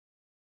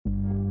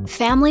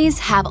Families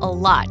have a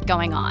lot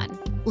going on.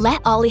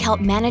 Let Ollie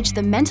help manage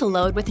the mental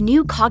load with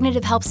new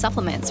cognitive help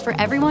supplements for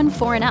everyone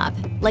 4 and up,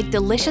 like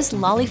delicious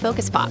Lolly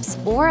Focus Pops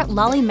or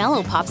Lolly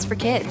Mellow Pops for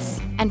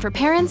kids. And for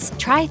parents,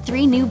 try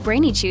 3 new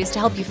Brainy Chews to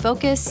help you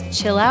focus,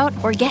 chill out,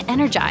 or get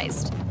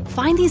energized.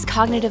 Find these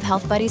cognitive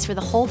health buddies for the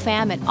whole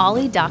fam at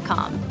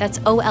ollie.com. That's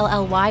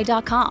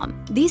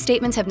OLLY.com. These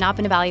statements have not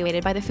been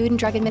evaluated by the Food and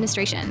Drug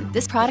Administration.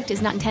 This product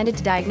is not intended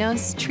to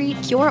diagnose, treat,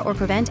 cure, or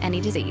prevent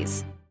any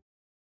disease.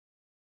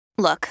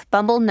 Look,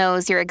 Bumble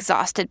knows you're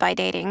exhausted by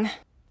dating.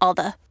 All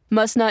the,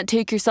 must not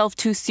take yourself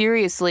too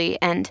seriously,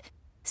 and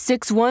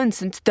 6'1"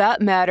 since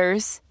that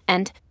matters,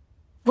 and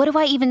what do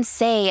I even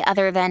say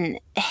other than,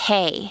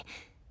 hey?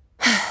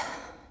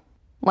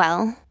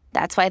 Well,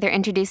 that's why they're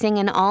introducing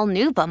an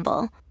all-new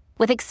Bumble,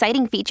 with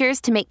exciting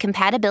features to make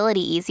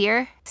compatibility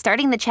easier,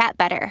 starting the chat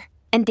better,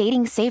 and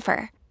dating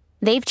safer.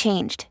 They've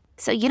changed,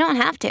 so you don't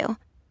have to.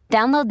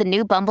 Download the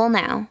new Bumble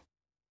now.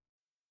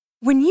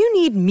 When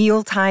you need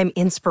mealtime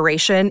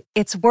inspiration,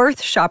 it's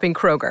worth shopping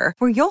Kroger,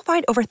 where you'll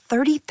find over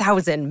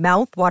 30,000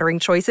 mouth-watering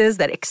choices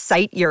that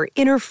excite your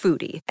inner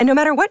foodie. And no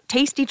matter what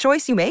tasty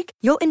choice you make,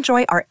 you'll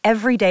enjoy our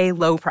everyday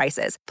low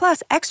prices,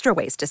 plus extra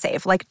ways to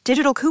save, like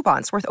digital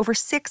coupons worth over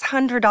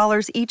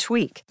 $600 each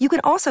week. You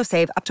can also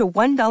save up to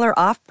 $1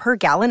 off per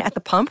gallon at the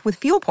pump with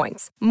fuel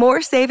points.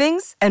 More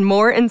savings and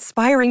more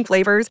inspiring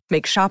flavors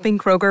make shopping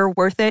Kroger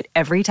worth it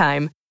every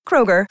time.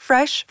 Kroger,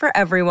 fresh for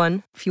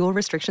everyone. Fuel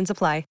restrictions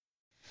apply.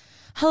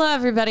 Hello,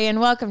 everybody, and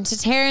welcome to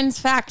Taryn's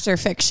Fact or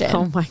Fiction.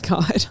 Oh, my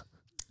God.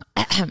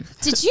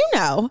 Did you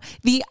know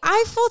the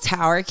Eiffel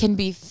Tower can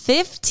be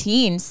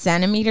 15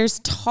 centimeters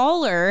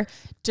taller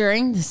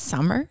during the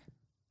summer?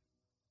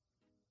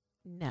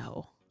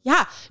 No.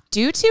 Yeah,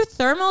 due to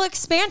thermal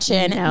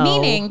expansion,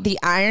 meaning the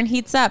iron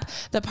heats up,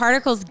 the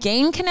particles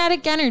gain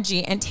kinetic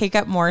energy and take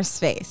up more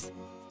space.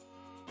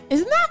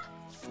 Isn't that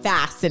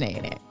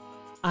fascinating?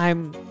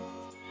 I'm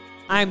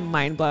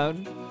mind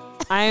blown.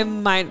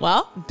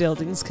 Well,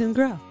 buildings can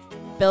grow.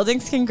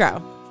 Buildings can grow,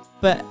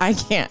 but I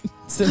can't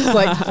since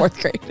like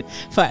 4th grade.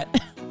 But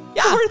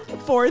yeah,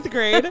 Fourth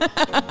grade.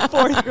 Fact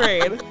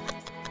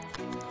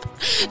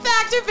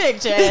or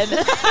fiction?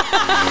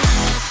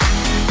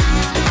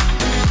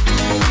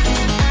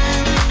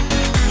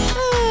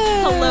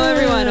 Hello,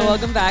 everyone, and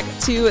welcome back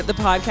to the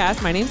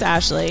podcast. My name's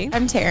Ashley.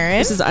 I'm Taryn.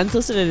 This is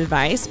Unsolicited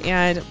Advice,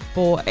 and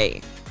boy.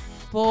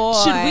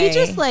 Should we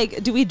just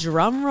do we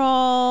drum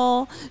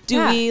roll?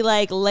 Do we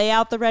lay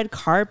out the red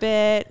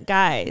carpet?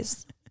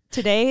 Guys,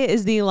 today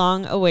is the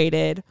long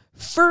awaited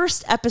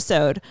first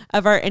episode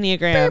of our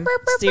Enneagram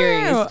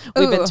series.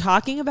 We've been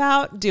talking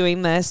about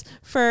doing this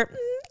for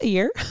a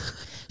year.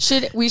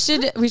 We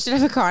should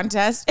have a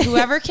contest.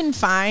 Whoever can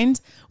find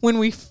when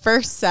we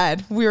first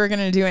said we were going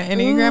to do an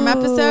Enneagram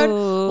episode,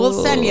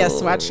 we'll send you a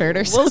sweatshirt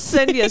or something. We'll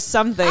send you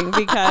something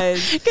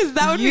because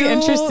that would be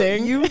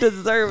interesting. You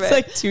deserve it. It's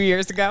like 2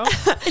 years ago.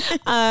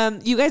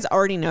 You guys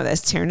already know this.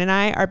 Taryn and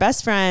I are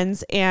best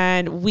friends,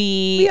 and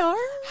we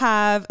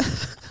have.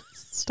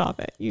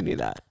 Stop it! You knew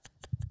that.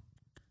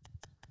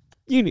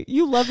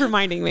 You love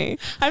reminding me.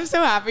 I'm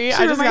so happy.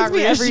 She reminds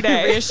me every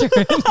day.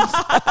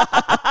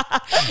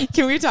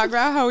 Can we talk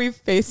about how we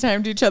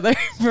FaceTimed each other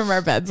from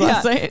our beds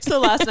last night? So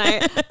last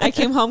night I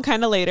came home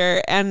kind of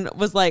later and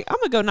was like, I'm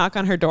gonna go knock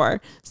on her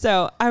door.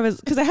 So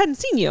because I hadn't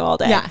seen you all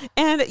day. Yeah.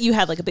 And you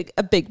had like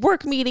a big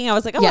work meeting. I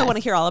was like, I want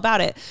to hear all about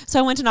it. So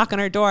I went to knock on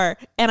her door,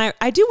 and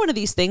I do one of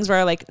these things where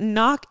I like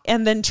knock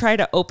and then try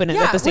to open it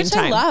at the same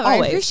time. I love.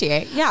 Always. I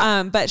appreciate.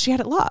 Yeah. But she had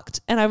it locked,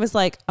 and I was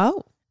like,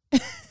 oh.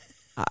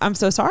 I'm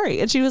so sorry.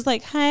 And she was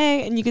like,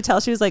 hey. And you could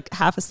tell she was like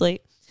half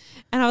asleep.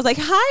 And I was like,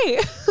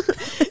 hi.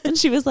 And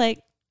she was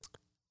like,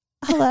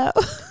 hello.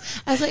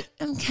 I was like,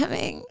 I'm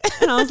coming.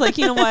 And I was like,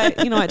 you know what,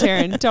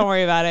 Taryn, don't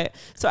worry about it.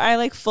 So I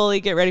like fully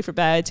get ready for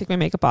bed, take my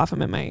makeup off.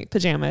 I'm in my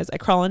pajamas. I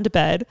crawl into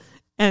bed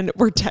and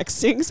we're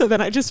texting. So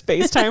then I just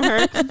FaceTime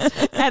her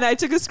and I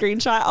took a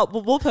screenshot.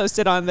 We'll post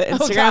it on the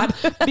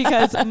Instagram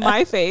because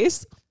my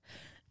face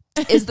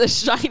is the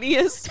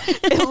shiniest.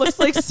 It looks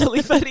like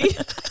Silly Putty.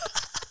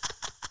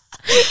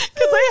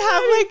 Because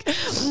I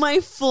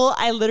have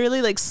I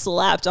literally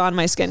slapped on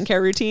my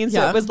skincare routine.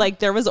 So it was like,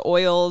 there was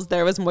oils,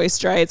 there was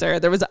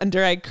moisturizer, there was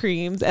under eye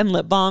creams and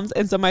lip balms.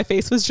 And so my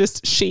face was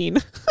just sheen.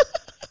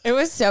 It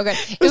was so good.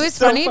 It was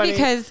so funny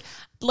because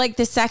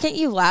the second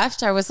you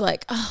left, I was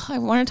like, oh, I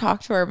want to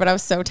talk to her, but I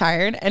was so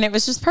tired, and it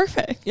was just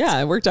perfect. Yeah,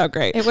 it worked out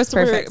great. It was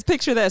perfect.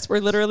 Picture this. We're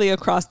literally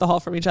across the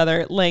hall from each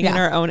other, laying in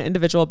our own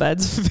individual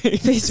beds,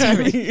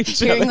 FaceTiming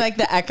each other. Hearing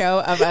the echo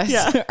of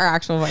us, our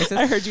actual voices.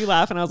 I heard you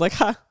laugh, and I was like,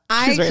 huh.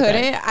 I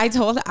couldn't. I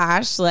told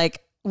Ash,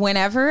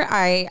 whenever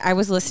I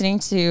was listening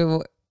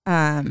to,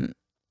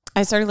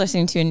 I started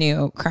listening to a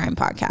new crime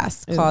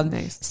podcast called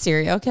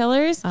Serial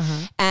Killers.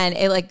 And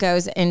it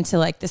goes into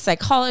the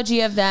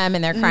psychology of them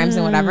and their crimes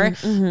and whatever.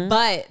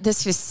 But the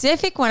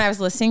specific one I was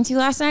listening to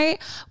last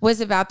night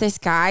was about this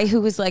guy who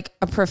was a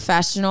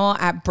professional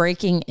at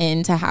breaking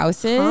into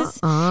houses.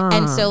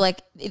 And so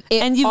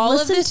And you've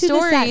listened to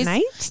this at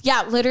night?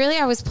 Yeah, literally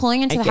I was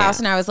pulling into the house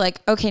and I was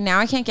like, okay, now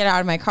I can't get out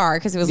of my car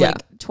because it was like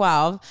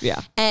 12.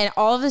 Yeah. And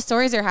all of the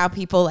stories are how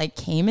people like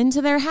came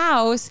into their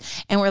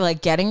house and were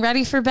like getting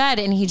ready for bed,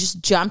 and he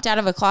just jumped out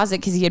of a closet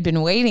because he had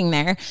been waiting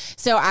there.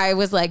 So I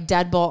was like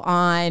deadbolt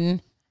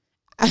on.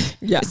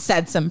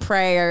 Said some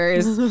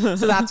prayers.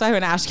 So that's why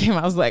when Ash came,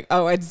 I was like,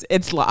 oh,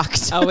 it's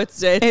locked. Oh, it's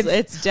dead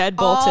bolted.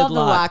 All the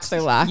locks are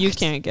locked. You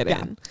can't get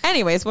in.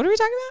 Anyways, what are we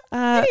talking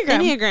about?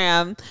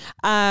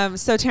 Enneagram.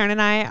 So Taryn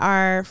and I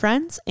are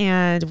friends,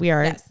 and we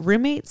are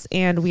roommates,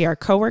 and we are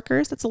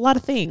coworkers. That's a lot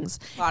of things.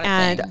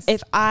 Things.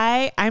 If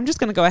I'm just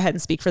going to go ahead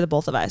and speak for the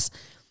both of us.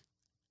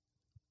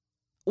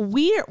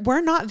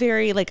 We're not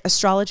very like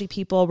astrology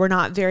people. We're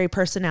not very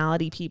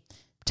personality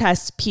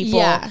test people.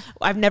 Yeah.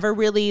 I've never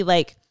really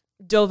like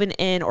dove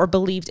in or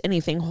believed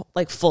anything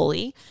like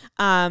fully.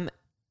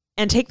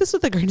 And take this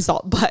with a grain of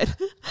salt, but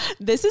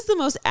this is the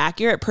most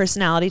accurate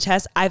personality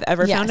test I've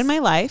ever found in my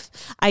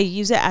life. I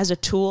use it as a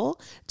tool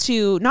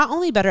to not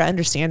only better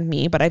understand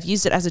me, but I've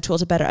used it as a tool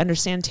to better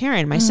understand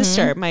Taryn, my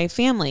sister, my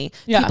family,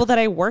 people that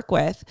I work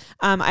with.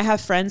 I have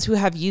friends who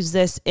have used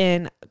this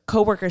in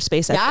coworker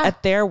space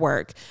at their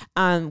work,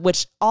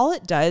 which all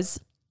it does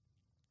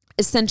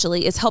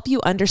essentially is help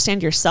you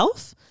understand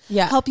yourself,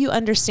 help you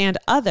understand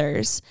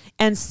others,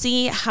 and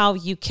see how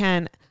you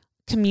can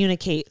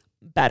communicate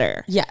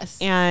better. Yes.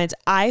 And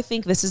I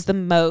think this is the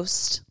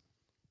most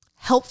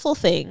helpful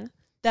thing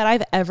that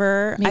I've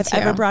ever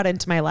brought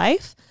into my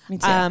life. Me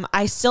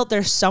too.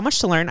 There's so much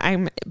to learn.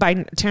 Taryn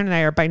and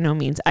I are by no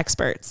means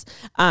experts.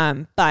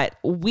 But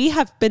we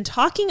have been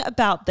talking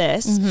about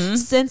this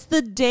since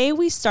the day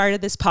we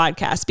started this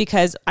podcast,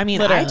 because I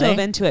dove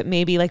into it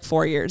maybe like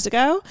 4 years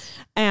ago,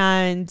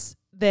 and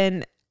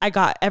then I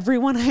got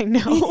everyone I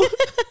know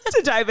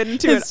to dive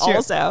into it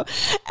also.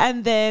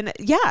 And then,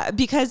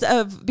 because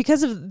of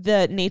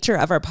the nature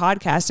of our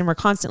podcast, and we're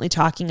constantly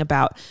talking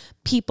about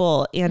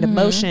people and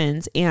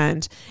emotions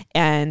and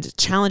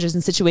challenges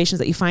and situations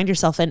that you find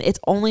yourself in, it's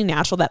only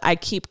natural that I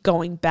keep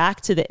going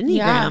back to the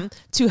Enneagram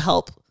to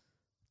help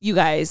you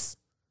guys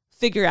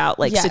figure out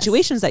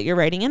situations that you're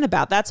writing in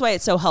about. That's why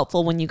it's so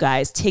helpful when you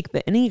guys take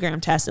the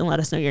Enneagram test and let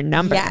us know your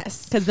number.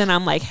 Yes. Because then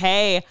I'm like,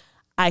 hey,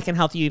 I can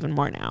help you even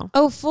more now.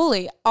 Oh,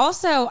 fully.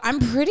 Also, I'm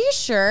pretty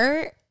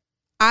sure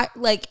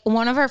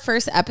one of our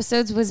first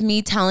episodes was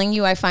me telling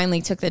you I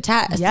finally took the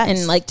test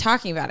and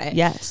talking about it.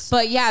 Yes.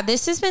 But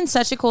this has been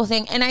such a cool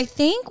thing. And I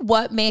think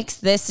what makes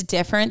this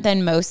different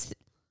than most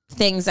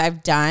things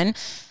I've done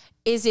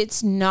is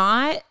it's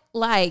not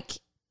like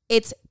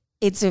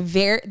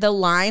the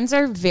lines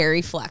are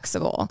very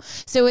flexible.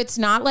 So it's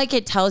not like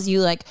it tells you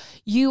like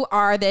you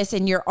are this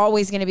and you're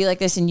always going to be like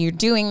this and you're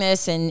doing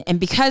this and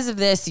because of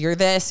this you're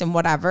this and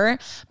whatever.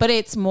 But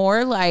it's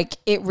more like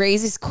it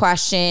raises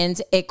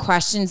questions. It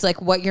questions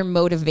like what your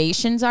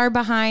motivations are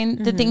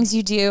behind the things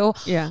you do.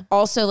 Yeah.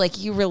 Also, like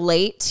you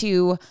relate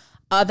to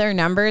other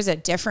numbers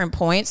at different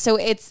points. So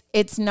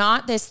it's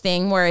not this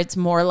thing where it's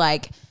more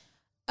like,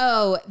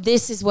 oh,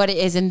 this is what it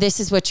is, and this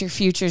is what your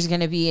future is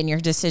going to be, and your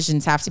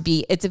decisions have to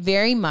be. It's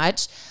very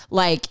much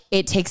like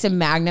it takes a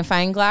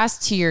magnifying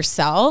glass to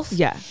yourself.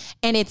 Yeah.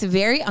 And it's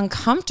very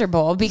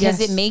uncomfortable because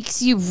it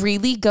makes you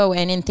really go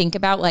in and think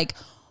about like,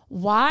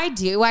 why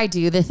do I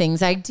do the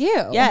things I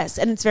do? Yes.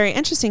 And it's very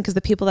interesting because the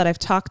people that I've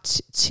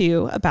talked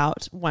to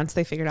about once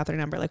they figured out their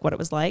number, like what it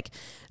was like,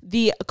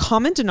 the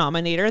common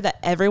denominator that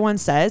everyone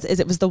says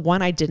is it was the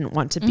one I didn't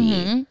want to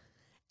be.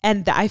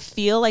 And I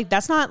feel like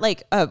that's not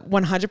like a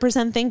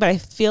 100% thing, but I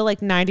feel like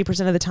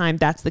 90% of the time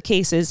that's the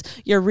case. Is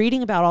you're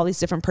reading about all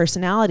these different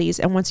personalities,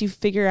 and once you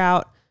figure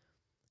out,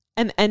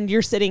 and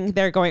you're sitting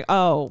there going,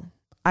 oh,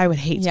 I would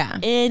hate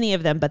any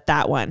of them but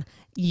that one.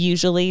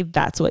 Usually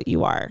that's what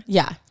you are.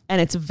 Yeah.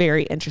 And it's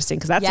very interesting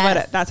because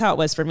that's how it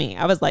was for me.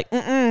 I was like,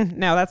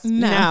 no, that's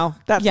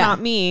not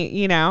me,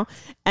 you know?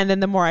 And then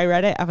the more I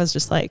read it, I was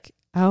just like,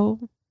 oh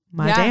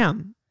my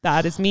damn.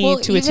 That is me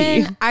to a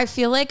T. I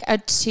feel like a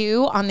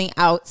 2 on the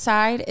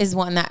outside is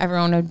one that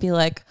everyone would be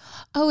like,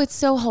 oh, it's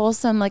so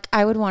wholesome. Like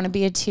I would want to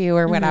be a 2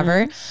 or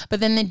whatever. But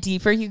then the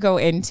deeper you go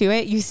into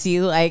it, you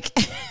see like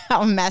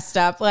how messed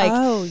up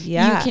you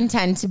can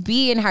tend to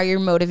be and how your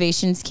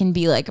motivations can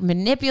be like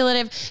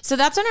manipulative. So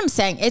that's what I'm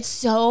saying. It's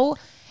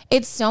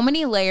so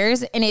many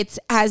layers and it's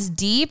as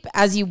deep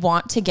as you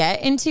want to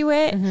get into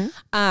it.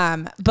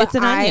 But it's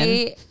an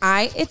onion.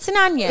 It's an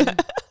onion.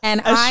 And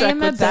I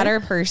am a better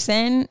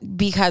person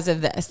because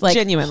of this. Like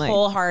genuinely,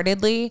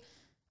 wholeheartedly,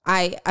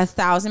 I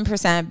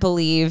 1,000%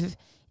 believe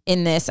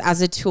in this as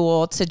a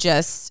tool to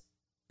just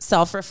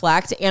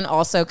self-reflect and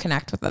also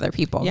connect with other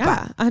people.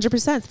 Yeah,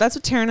 100%. That's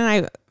what Taryn and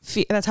I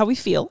that's how we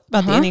feel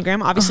about the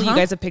Enneagram. Obviously you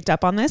guys have picked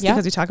up on this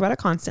because we talk about it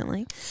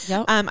constantly.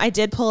 I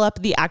did pull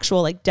up the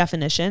actual like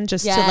definition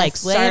just to like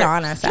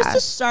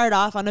start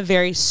off on a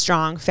very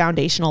strong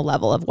foundational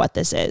level of what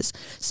this is.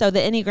 So the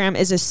Enneagram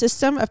is a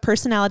system of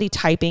personality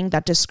typing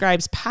that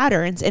describes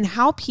patterns in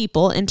how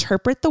people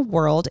interpret the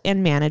world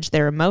and manage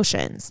their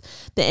emotions.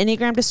 The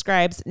Enneagram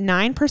describes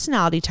 9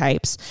 personality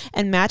types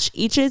and match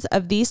each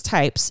of these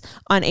types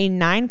on a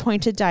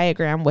 9-pointed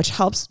diagram, which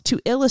helps to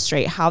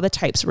illustrate how the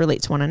types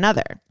relate to one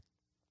another.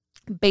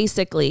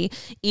 Basically,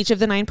 each of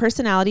the 9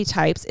 personality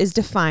types is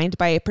defined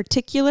by a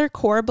particular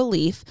core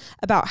belief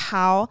about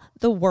how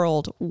the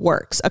world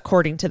works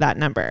according to that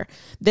number.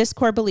 This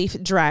core belief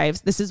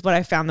this is what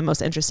I found the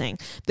most interesting.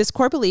 This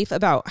core belief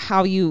about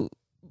how you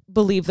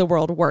believe the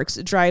world works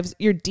drives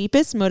your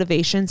deepest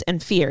motivations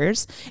and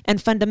fears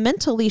and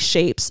fundamentally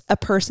shapes a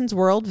person's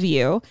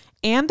worldview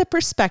and the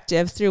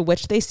perspective through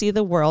which they see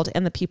the world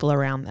and the people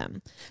around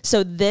them.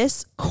 So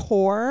this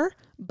core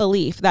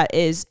belief that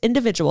is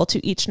individual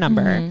to each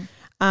number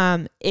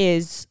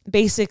is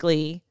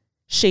basically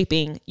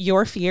shaping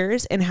your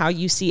fears and how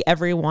you see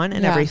everyone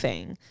and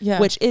everything,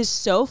 which is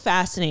so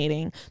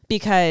fascinating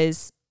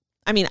because,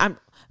 I mean,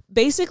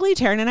 basically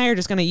Taryn and I are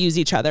just going to use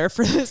each other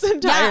for this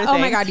entire thing. Oh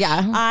my God.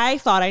 Yeah. I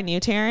thought I knew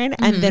Taryn.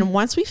 And then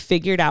once we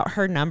figured out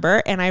her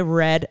number and I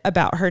read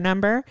about her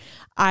number,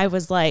 I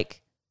was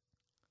like,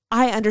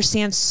 I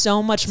understand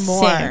so much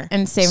more.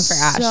 Same for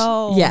Ash.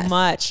 So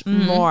much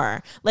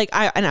more. Like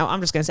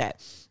I'm just going to say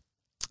it.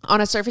 On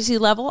a surfacey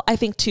level, I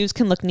think 2s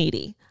can look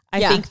needy.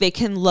 I think they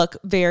can look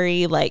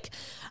very like,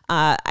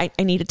 I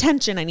need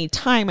attention. I need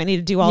time. I need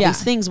to do all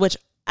these things, which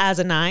as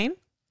a 9,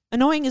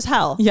 annoying as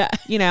hell. Yeah.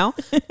 You know,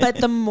 but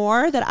the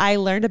more that I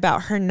learned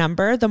about her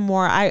number, the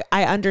more I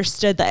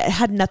understood that it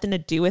had nothing to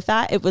do with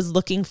that. It was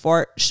looking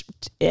for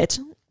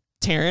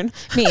Taryn.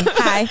 Me.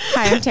 Hi,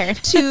 I'm Taryn.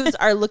 2s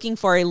are looking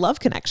for a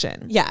love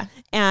connection. Yeah.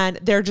 And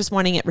they're just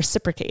wanting it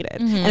reciprocated.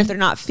 And if they're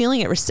not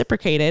feeling it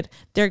reciprocated,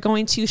 they're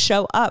going to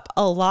show up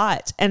a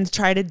lot and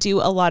try to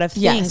do a lot of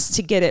things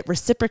to get it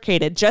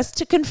reciprocated just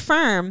to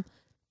confirm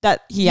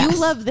that you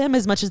love them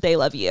as much as they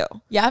love you.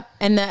 Yep.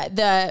 And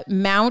the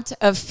amount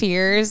of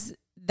fears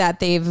that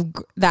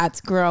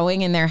that's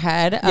growing in their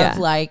head of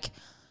like,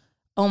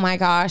 oh my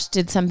gosh,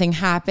 did something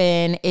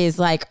happen? Is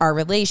like our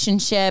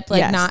relationship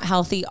like not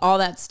healthy? All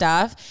that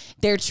stuff.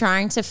 They're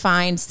trying to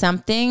find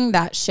something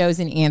that shows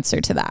an answer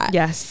to that.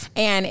 Yes.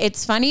 And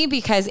it's funny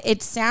because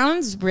it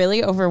sounds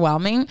really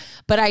overwhelming,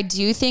 but I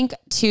do think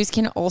 2s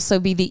can also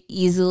be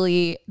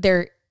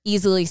they're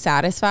easily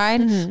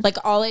satisfied. Like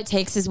all it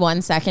takes is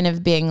 1 second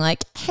of being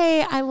like,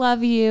 hey, I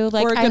love you.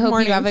 Like, I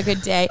hope you have a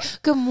good day.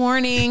 Good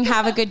morning.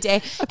 Have a good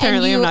day.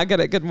 Apparently I'm not good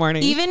at good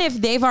morning. Even if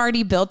they've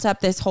already built up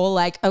this whole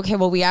like, okay,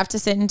 well, we have to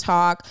sit and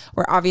talk.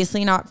 We're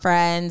obviously not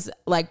friends,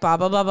 like blah,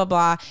 blah, blah, blah,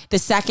 blah. The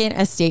second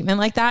a statement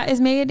like that is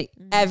made,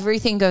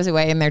 everything goes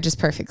away and they're just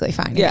perfectly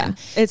fine again.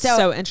 It's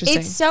so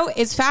interesting.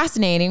 It's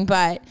fascinating,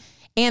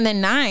 and the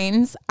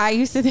 9s, I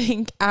used to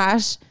think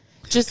Ash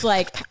just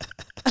like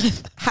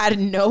had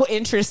no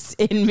interest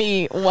in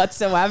me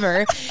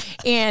whatsoever.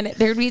 And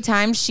there'd be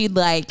times she'd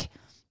like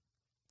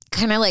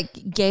kind of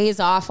like gaze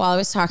off while I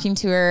was talking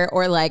to her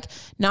or like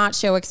not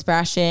show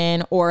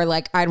expression, or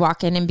like I'd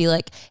walk in and be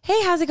like,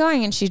 hey, how's it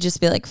going? And she'd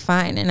just be like,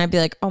 fine. And I'd be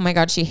like, oh my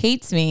God, she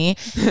hates me.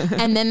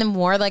 And then the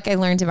more like I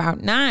learned about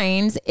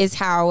 9s is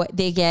how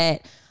they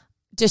get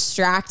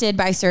distracted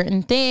by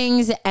certain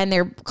things and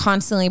they're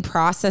constantly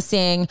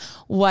processing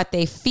what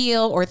they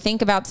feel or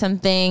think about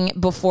something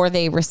before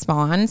they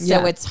respond.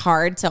 So it's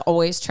hard to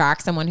always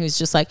track someone who's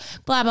just like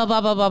blah, blah, blah,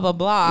 blah, blah, blah,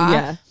 blah.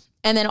 Yeah.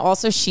 And then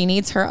also she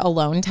needs her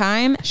alone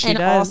time. She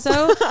does.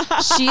 Also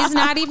she's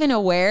not even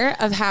aware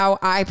of how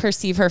I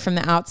perceive her from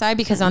the outside,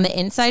 because on the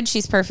inside,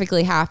 she's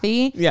perfectly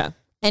happy. Yeah.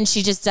 And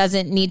she just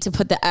doesn't need to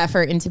put the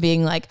effort into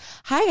being like,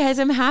 hi guys,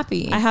 I'm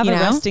happy. I have a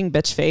resting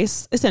bitch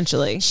face,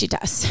 essentially. She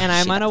does. And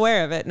I'm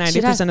unaware of it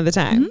 90% of the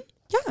time.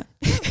 Yeah.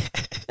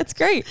 That's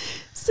great.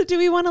 So do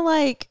we want to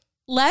like,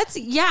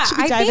 should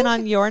we dive in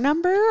on your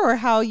number or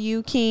how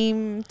you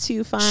came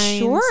to find?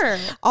 Sure.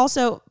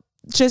 Also,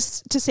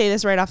 just to say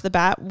this right off the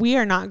bat, we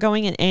are not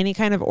going in any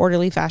kind of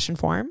orderly fashion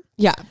form.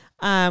 Yeah.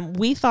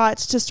 We thought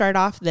to start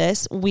off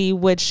this, we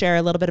would share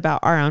a little bit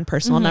about our own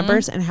personal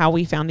numbers and how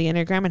we found the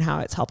Enneagram and how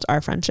it's helped our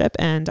friendship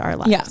and our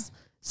lives. Yeah.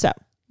 So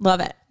love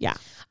it. Yeah.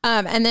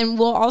 And then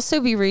we'll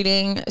also be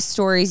reading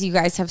stories you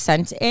guys have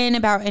sent in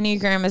about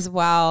Enneagram as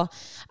well.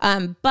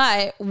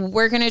 But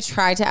we're going to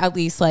try to at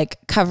least like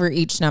cover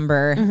each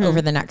number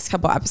over the next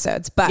couple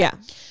episodes. But yeah.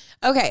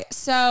 Okay.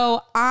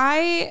 So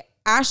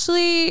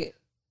Ashley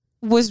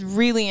was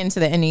really into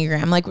the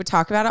Enneagram. Like we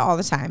talk about it all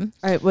the time.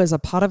 It was a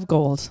pot of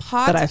gold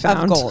that I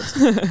found.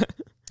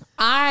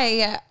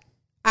 I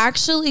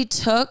actually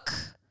took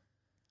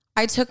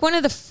one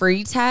of the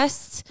free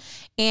tests,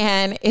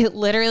 and it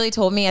literally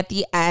told me at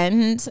the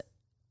end,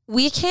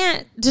 we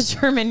can't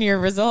determine your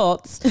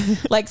results,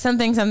 like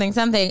something.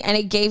 And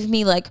it gave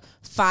me like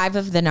 5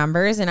 of the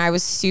numbers, and I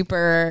was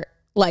super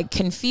like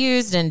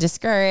confused and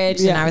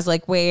discouraged. And I was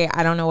like, wait,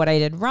 I don't know what I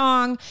did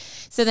wrong.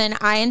 So then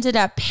I ended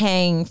up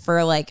paying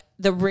for like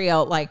the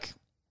real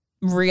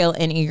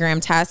Enneagram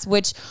test,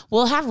 which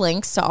we'll have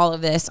links to all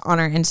of this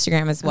on our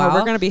Instagram as well.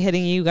 We're going to be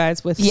hitting you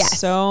guys with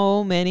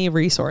so many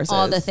resources.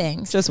 All the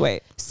things. Just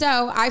wait.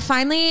 So I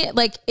finally,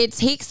 like, it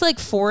takes like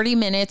 40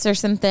 minutes or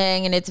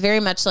something. And it's very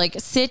much like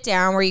sit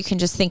down where you can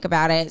just think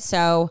about it.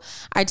 So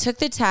I took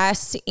the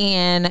test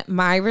and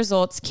my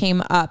results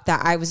came up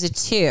that I was a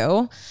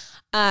 2.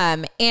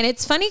 And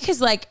it's funny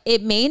because like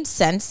it made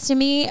sense to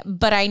me,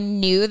 but I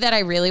knew that I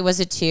really was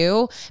a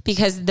 2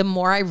 because the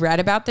more I read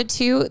about the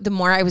 2, the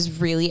more I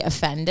was really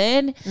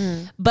offended.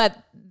 But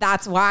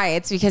that's why.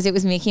 It's because it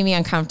was making me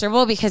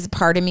uncomfortable because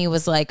part of me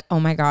was like, oh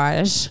my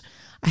gosh,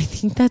 I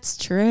think that's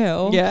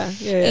true. Yeah.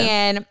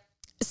 And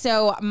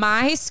so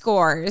my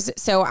scores,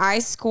 so I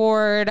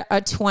scored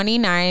a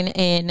 29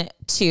 in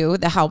 2,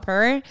 the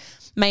helper.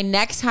 My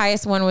next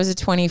highest one was a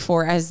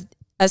 24 as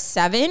a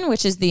 7,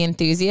 which is the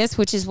enthusiast,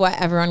 which is what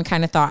everyone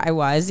kind of thought I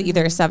was,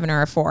 either a 7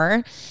 or a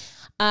 4.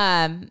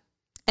 And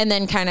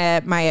then kind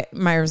of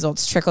my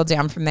results trickled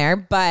down from there.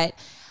 But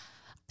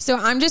so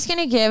I'm just going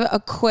to give a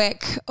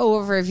quick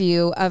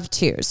overview of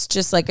 2s,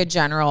 just like a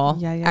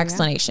general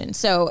explanation.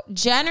 So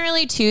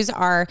generally 2s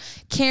are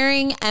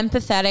caring,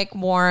 empathetic,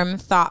 warm,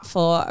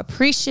 thoughtful,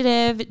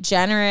 appreciative,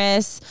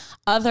 generous,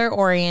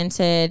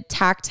 other-oriented,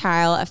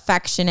 tactile,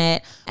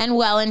 affectionate, and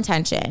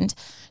well-intentioned.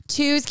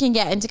 2s can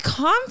get into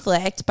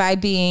conflict by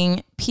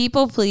being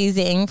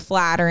people-pleasing,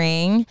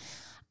 flattering,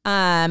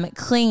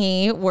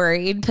 clingy,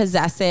 worried,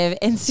 possessive,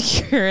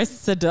 insecure,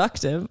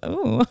 seductive,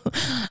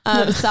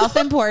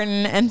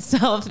 self-important, and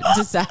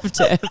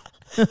self-deceptive.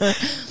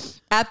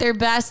 At their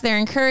best, they're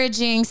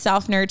encouraging,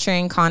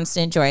 self-nurturing,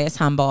 constant, joyous,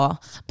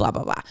 humble, blah,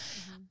 blah, blah.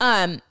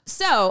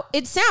 So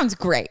it sounds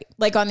great,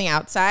 like on the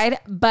outside,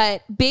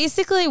 but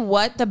basically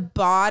what the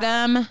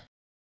bottom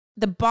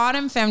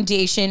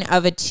foundation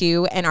of a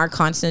 2 and our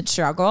constant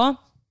struggle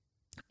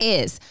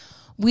is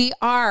we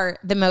are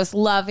the most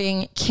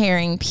loving,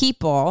 caring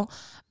people,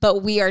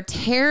 but we are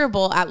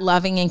terrible at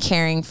loving and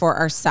caring for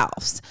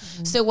ourselves.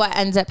 So what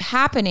ends up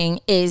happening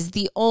is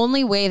the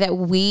only way that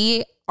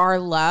we are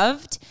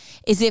loved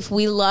is if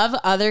we love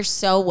others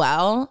so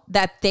well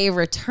that they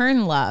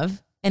return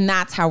love. And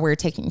that's how we're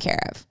taken care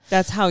of.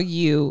 That's how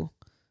you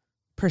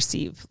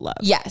perceive love.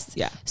 Yes.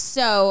 Yeah.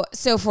 So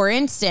for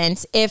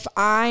instance,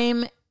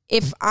 and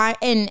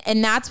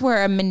that's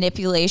where a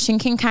manipulation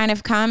can kind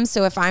of come.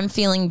 So if I'm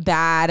feeling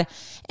bad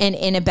and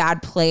in a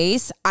bad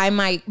place, I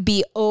might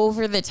be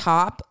over the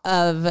top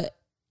of,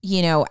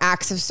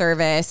 acts of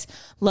service,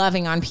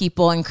 loving on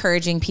people,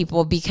 encouraging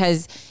people,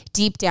 because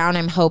deep down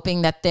I'm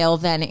hoping that they'll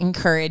then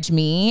encourage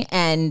me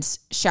and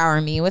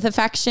shower me with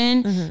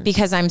affection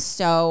because I'm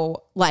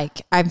so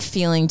I'm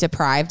feeling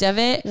deprived of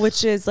it.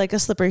 Which is like a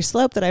slippery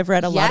slope that I've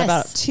read a lot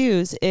about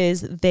 2s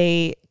is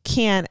they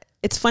can't.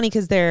 It's funny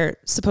because they're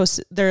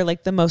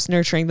like the most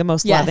nurturing, the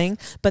most loving,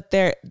 but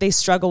they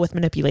struggle with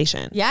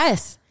manipulation.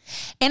 Yes.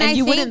 And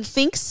you wouldn't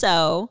think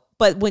so,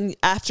 but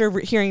after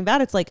hearing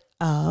that, it's like,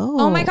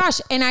 oh my gosh.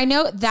 And I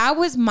know that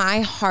was my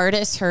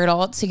hardest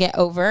hurdle to get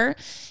over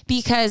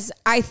because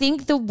I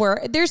think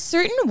there's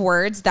certain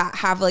words that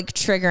have like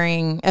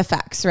triggering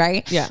effects,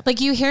 right? Yeah. Like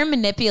you hear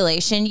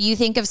manipulation, you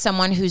think of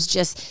someone who's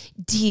just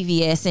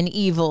devious and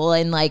evil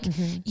and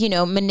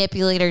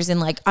manipulators and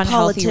like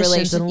unhealthy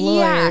relations and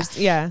lawyers.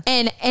 Yeah.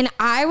 And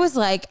I was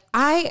like,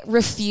 I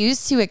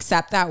refuse to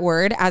accept that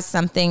word as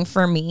something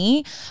for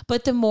me.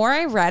 But the more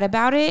I read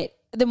about it,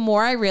 the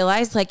more I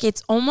realized like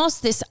it's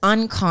almost this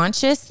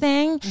unconscious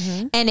thing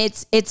and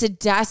it's a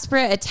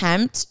desperate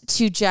attempt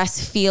to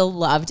just feel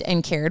loved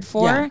and cared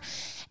for. Yeah.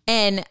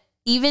 And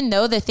even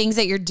though the things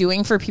that you're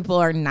doing for people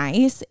are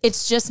nice,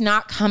 it's just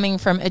not coming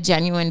from a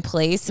genuine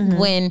place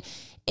when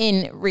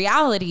in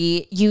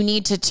reality, you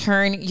need to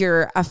turn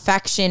your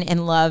affection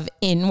and love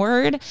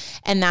inward.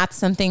 And that's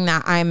something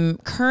that I'm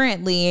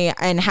currently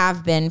and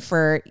have been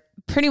for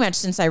pretty much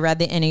since I read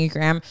the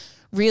Enneagram,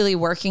 really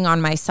working on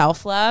my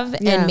self-love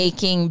and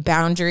making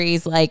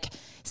boundaries, like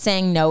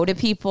saying no to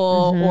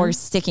people or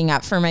sticking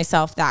up for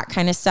myself. That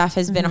kind of stuff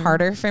has been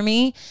harder for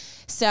me.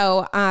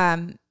 So,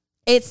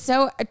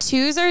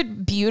 2s are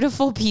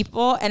beautiful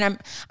people. And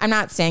I'm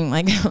not saying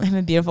like I'm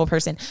a beautiful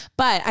person,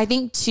 but I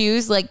think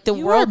 2s, like the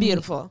world, are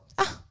beautiful.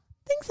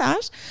 Thanks,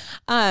 Ash.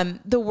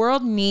 The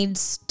world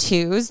needs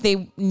 2s.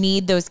 They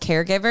need those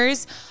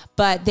caregivers,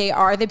 but they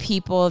are the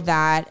people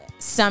that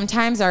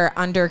sometimes are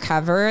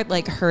undercover,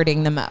 like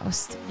hurting the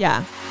most.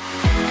 Yeah.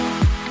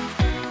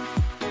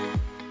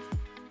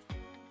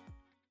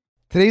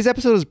 Today's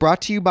episode is brought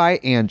to you by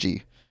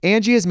Angie.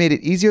 Angie has made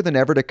it easier than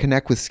ever to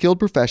connect with skilled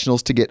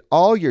professionals to get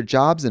all your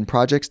jobs and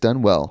projects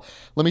done well.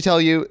 Let me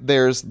tell you,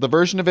 there's the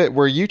version of it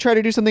where you try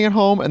to do something at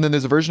home, and then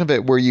there's a version of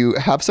it where you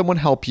have someone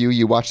help you,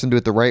 you watch them do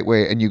it the right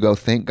way, and you go,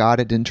 thank God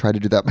I didn't try to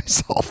do that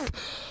myself.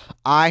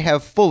 I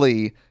have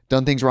fully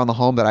done things around the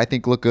home that I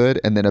think look good,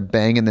 and then a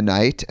bang in the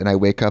night, and I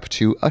wake up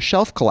to a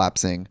shelf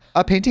collapsing,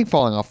 a painting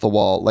falling off the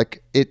wall.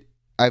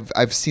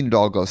 I've seen it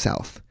all go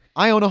south.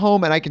 I own a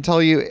home, and I can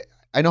tell you,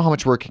 I know how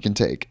much work it can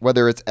take.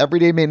 Whether it's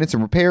everyday maintenance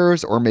and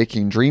repairs or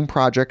making dream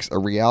projects a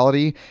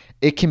reality,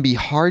 it can be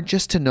hard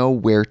just to know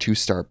where to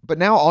start. But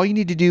now all you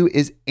need to do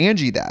is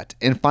Angie that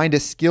and find a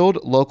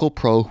skilled local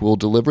pro who will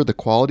deliver the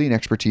quality and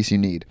expertise you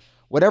need.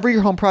 Whatever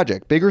your home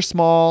project, big or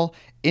small,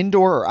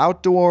 indoor or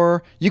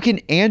outdoor, you can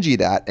Angie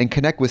that and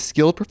connect with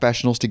skilled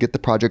professionals to get the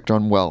project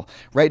done well.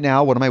 Right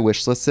now, one of my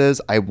wish lists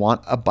is I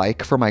want a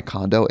bike for my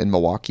condo in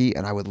Milwaukee,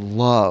 and I would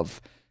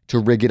love to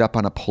rig it up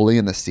on a pulley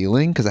in the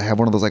ceiling because I have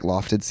one of those like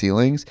lofted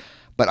ceilings,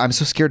 but I'm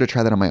so scared to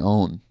try that on my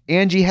own.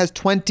 Angie has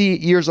 20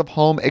 years of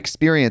home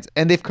experience,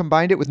 and they've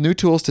combined it with new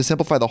tools to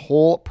simplify the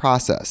whole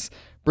process.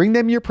 Bring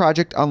them your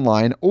project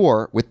online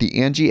or with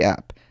the Angie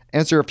app.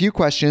 Answer a few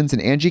questions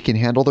and Angie can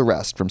handle the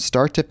rest from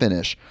start to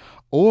finish,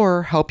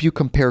 or help you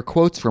compare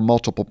quotes from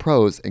multiple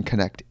pros and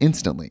connect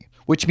instantly,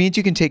 which means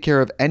you can take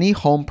care of any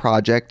home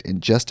project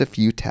in just a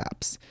few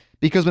taps.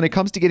 Because when it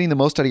comes to getting the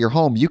most out of your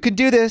home, you can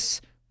do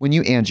this when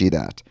you Angie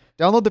that.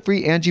 Download the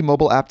free Angie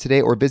mobile app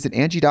today or visit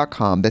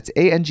Angie.com. That's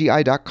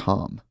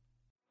ANGI.com.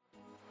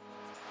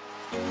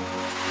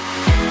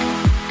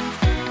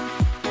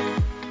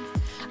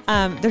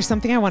 There's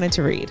something I wanted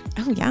to read.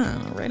 Oh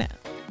yeah, read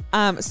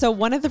it. So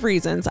one of the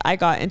reasons I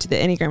got into the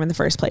Enneagram in the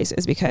first place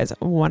is because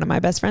one of my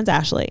best friends,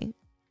 Ashley,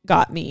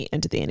 got me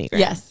into the Enneagram.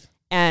 Yes.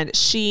 And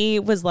she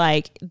was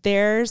like,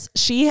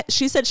 she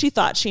said she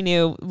thought she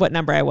knew what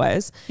number I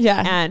was.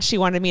 Yeah. And she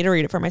wanted me to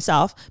read it for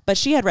myself, but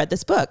she had read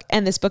this book,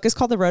 and this book is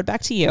called The Road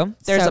Back to You.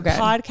 There's a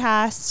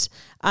podcast.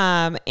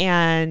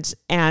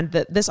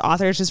 This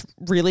author is just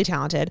really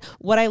talented.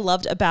 What I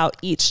loved about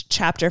each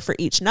chapter for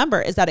each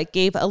number is that it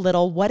gave a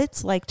little what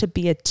it's like to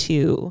be a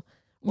 2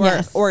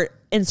 or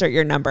insert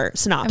your number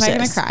synopsis. Am I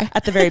gonna cry?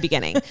 At the very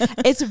beginning?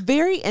 It's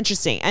very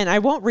interesting, and I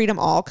won't read them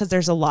all because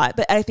there's a lot,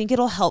 but I think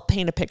it'll help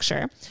paint a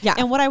picture. Yeah.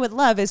 And what I would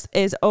love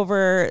is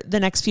over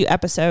the next few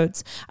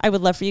episodes, I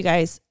would love for you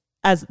guys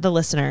as the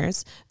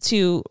listeners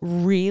to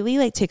really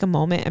like take a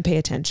moment and pay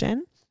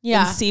attention.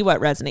 Yeah. And see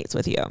what resonates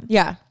with you.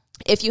 Yeah.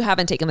 If you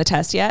haven't taken the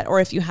test yet, or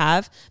if you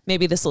have,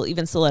 maybe this will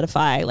even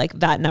solidify like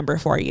that number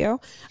for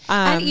you.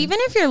 And even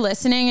if you're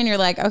listening and you're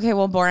like, okay,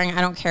 well, boring,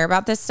 I don't care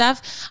about this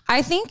stuff.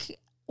 I think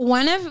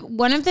one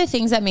of the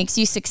things that makes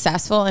you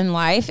successful in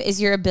life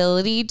is your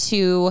ability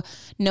to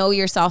know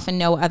yourself and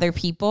know other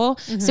people.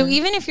 Mm-hmm. So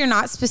even if you're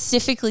not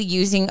specifically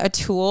using a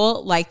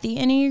tool like the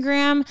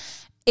Enneagram,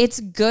 it's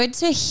good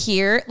to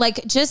hear,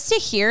 like just to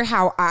hear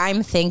how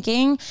I'm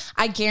thinking.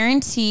 I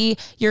guarantee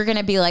you're going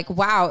to be like,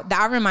 wow,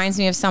 that reminds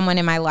me of someone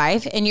in my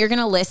life. And you're going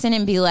to listen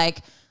and be like,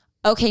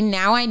 okay,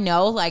 now I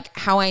know like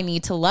how I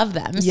need to love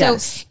them.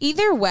 Yes. So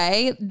either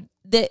way,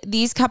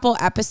 these couple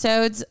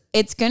episodes,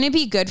 it's going to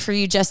be good for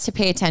you just to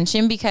pay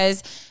attention,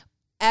 because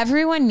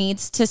everyone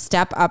needs to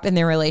step up in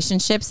their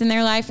relationships in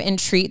their life and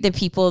treat the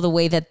people the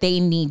way that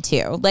they need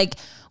to. Like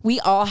we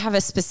all have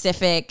a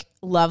specific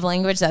love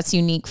language that's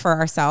unique for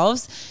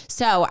ourselves.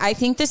 So I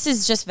think this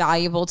is just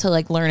valuable to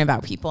like learn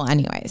about people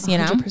anyways, you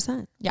know?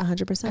 100%. Yeah.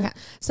 100%. Okay.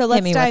 So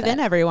let's dive in,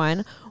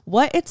 everyone.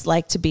 What it's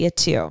like to be a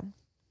 2.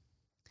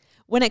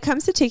 When it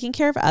comes to taking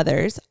care of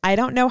others, I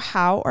don't know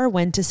how or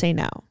when to say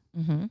no.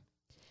 Mm-hmm.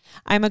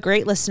 I'm a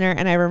great listener,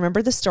 and I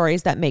remember the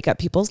stories that make up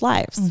people's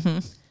lives. Mm-hmm.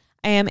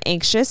 I am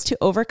anxious to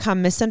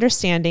overcome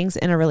misunderstandings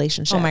in a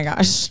relationship. Oh my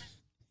gosh.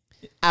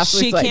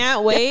 She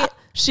can't wait. Yeah.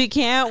 She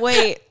can't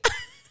wait.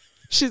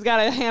 She's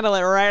got to handle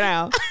it right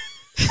now.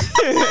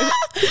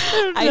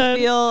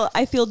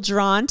 I feel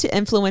drawn to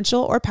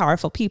influential or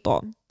powerful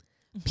people.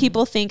 Mm-hmm.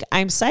 People think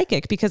I'm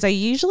psychic because I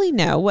usually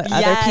know what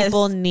other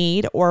people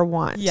need or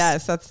want.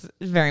 Yes, that's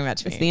very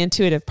much me. It's the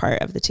intuitive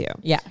part of the 2.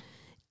 Yeah.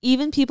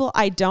 Even people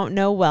I don't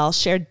know well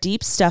share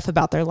deep stuff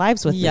about their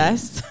lives with me.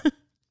 Yes.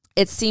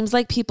 It seems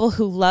like people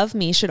who love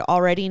me should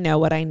already know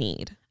what I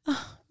need.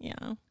 Oh,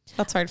 yeah.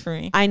 That's hard for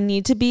me. I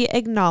need to be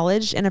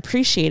acknowledged and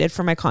appreciated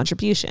for my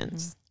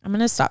contributions. I'm going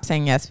to stop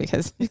saying yes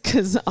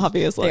because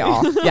obviously they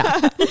all.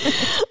 Yeah.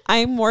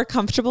 I'm more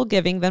comfortable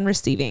giving than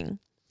receiving.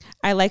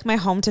 I like my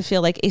home to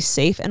feel like a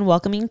safe and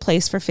welcoming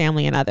place for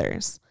family and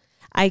others.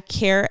 I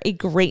care a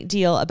great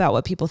deal about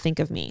what people think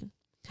of me.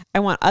 I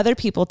want other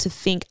people to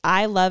think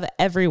I love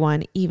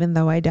everyone, even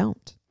though I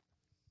don't.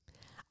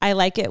 I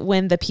like it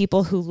when the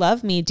people who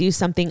love me do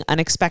something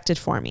unexpected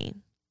for me.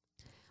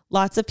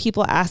 Lots of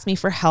people ask me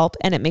for help,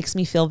 and it makes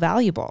me feel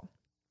valuable.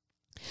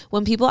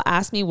 When people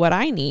ask me what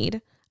I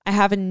need, I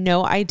have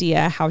no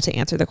idea how to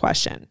answer the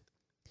question.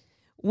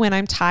 When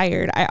I'm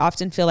tired, I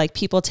often feel like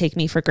people take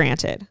me for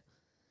granted.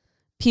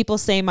 People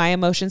say my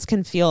emotions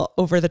can feel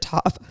over the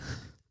top.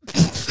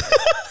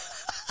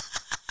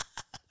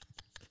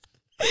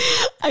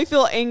 I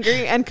feel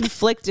angry and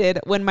conflicted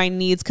when my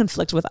needs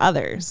conflict with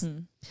others.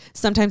 Mm-hmm.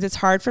 Sometimes it's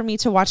hard for me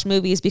to watch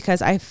movies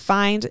because I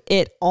find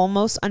it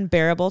almost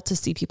unbearable to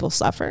see people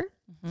suffer.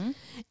 Mm-hmm.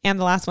 And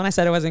the last one, I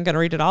said I wasn't going to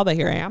read it all, but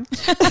here I am.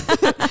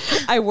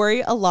 I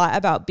worry a lot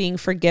about being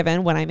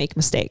forgiven when I make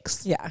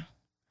mistakes. Yeah.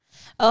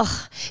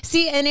 Oh,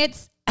 see, and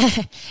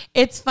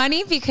it's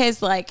funny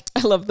because like,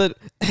 I love the,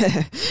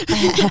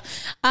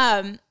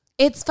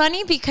 it's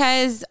funny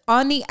because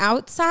on the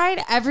outside,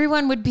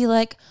 everyone would be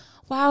like,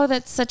 wow,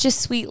 that's such a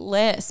sweet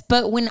list.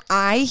 But when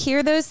I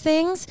hear those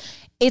things,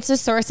 it's a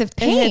source of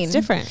pain. It's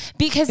different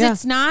because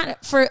it's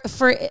not for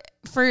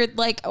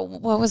like,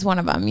 what was one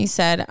of them? You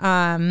said,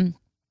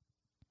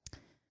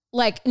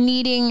 like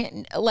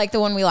needing, like the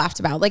one we laughed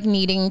about, like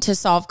needing to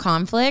solve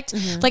conflict.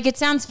 Like it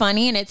sounds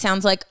funny and it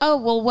sounds like, oh,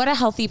 well, what a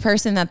healthy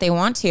person that they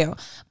want to.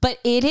 But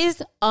it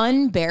is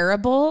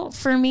unbearable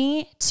for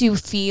me to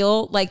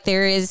feel like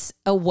there is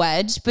a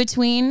wedge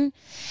between.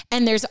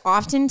 And there's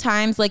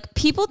oftentimes like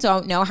people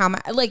don't know how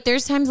much, like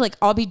there's times like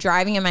I'll be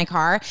driving in my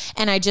car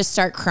and I just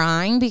start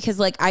crying because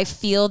like I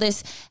feel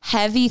this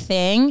heavy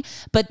thing.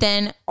 But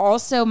then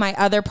also my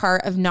other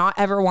part of not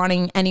ever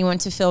wanting anyone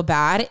to feel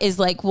bad is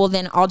like, well,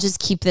 then I'll just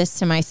keep this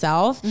to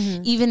myself,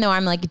 even though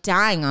I'm like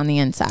dying on the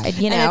inside,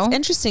 you know? And it's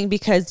interesting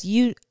because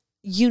you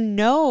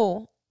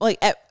know,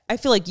 like I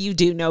feel like you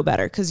do know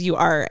better because you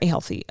are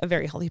a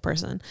very healthy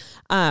person.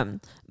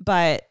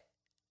 But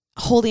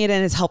holding it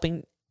in is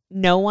helping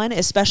no one,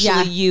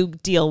 especially you,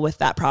 deal with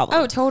that problem.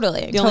 Oh,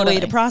 totally. The only way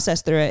to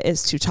process through it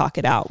is to talk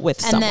it out with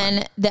someone. And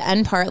then the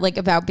end part, like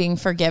about being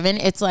forgiven,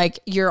 it's like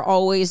you're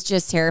always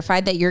just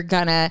terrified that you're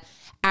gonna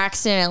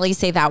accidentally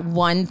say that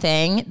one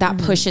thing that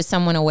pushes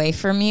someone away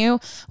from you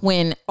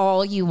when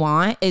all you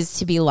want is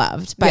to be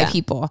loved by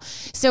people.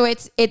 So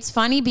it's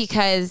funny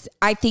because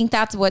I think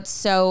that's what's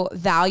so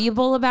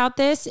valuable about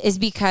this is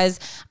because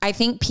I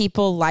think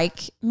people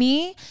like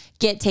me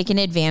get taken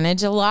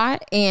advantage a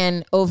lot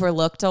and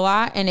overlooked a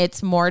lot. And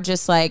it's more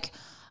just like,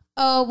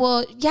 oh,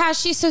 well, yeah,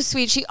 she's so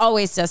sweet. She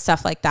always does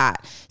stuff like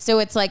that. So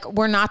it's like,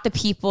 we're not the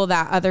people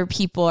that other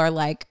people are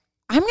like,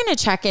 I'm going to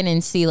check in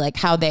and see like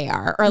how they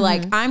are. Or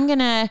like, I'm going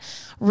to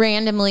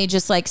randomly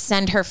just like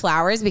send her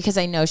flowers because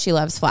I know she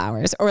loves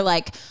flowers, or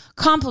like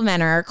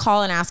compliment her,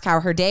 call and ask how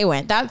her day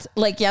went. That's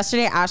like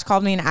yesterday, Ash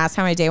called me and asked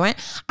how my day went.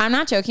 I'm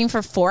not joking.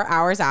 For 4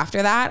 hours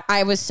after that,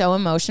 I was so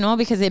emotional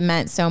because it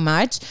meant so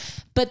much.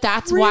 But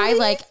that's why,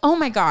 like, oh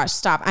my gosh,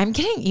 stop. I'm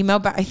getting emo,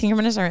 but I think I'm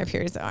going to start my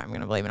periods, though. I'm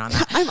going to blame it on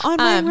that. I'm on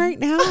mine right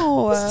now.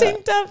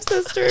 Synced up,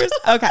 sisters.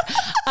 Okay.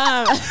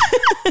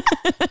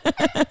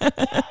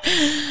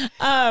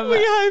 We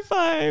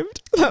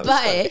high-fived. But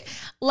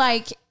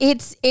like,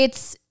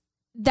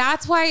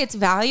 that's why it's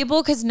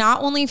valuable. Cause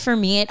not only for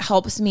me, it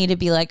helps me to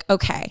be like,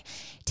 okay,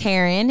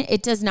 Taryn,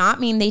 it does not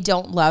mean they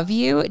don't love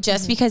you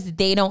just because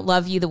they don't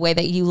love you the way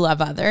that you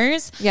love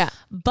others. Yeah.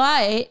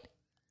 But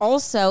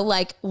also,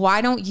 like,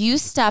 why don't you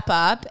step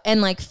up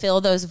and like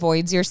fill those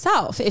voids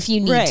yourself if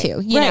you need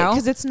to, you know?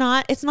 Because it's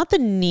not the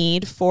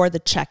need for the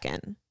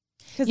check-in.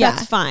 Because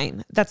that's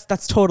fine.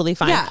 That's totally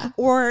fine. Yeah.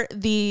 Or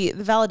the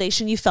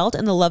validation you felt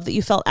and the love that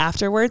you felt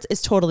afterwards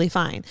is totally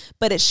fine.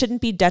 But it shouldn't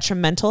be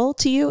detrimental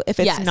to you if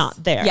it's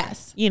not there.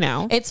 Yes. You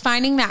know? It's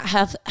finding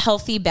that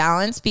healthy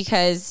balance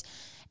because,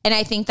 and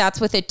I think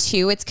that's with it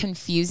too, it's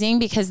confusing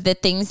because the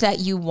things that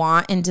you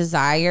want and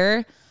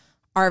desire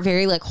are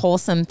very like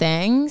wholesome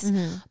things,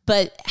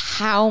 but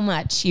how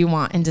much you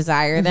want and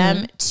desire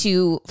them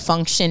to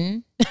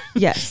function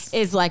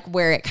is like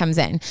where it comes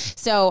in.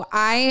 So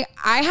I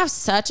have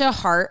such a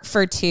heart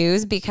for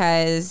twos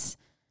because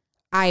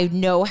I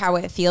know how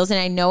it feels and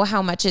I know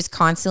how much is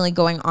constantly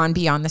going on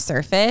beyond the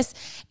surface.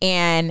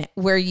 And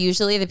we're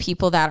usually the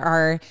people that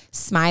are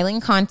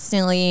smiling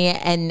constantly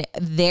and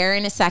there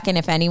in a second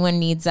if anyone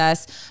needs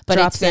us. But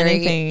Drops it's very,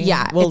 anything,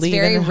 it's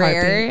very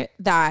rare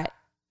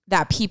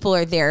that people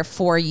are there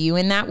for you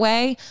in that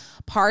way,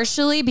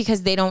 partially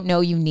because they don't know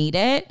you need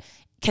it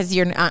because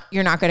you're not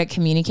good at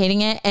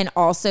communicating it. And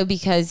also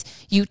because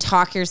you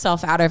talk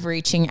yourself out of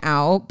reaching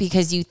out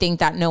because you think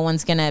that no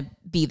one's going to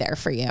be there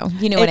for you.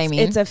 You know what I mean?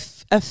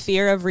 It's a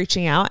fear of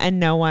reaching out and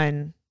no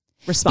one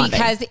responding.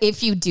 Because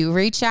if you do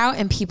reach out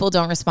and people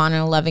don't respond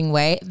in a loving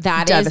way,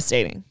 that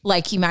devastating. Is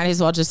like, you might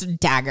as well just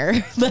dagger,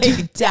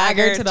 like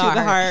dagger to the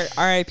heart.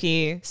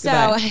 R.I.P.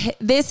 So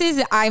this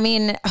is, I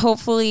mean,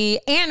 hopefully,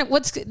 and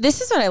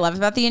this is what I love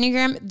about the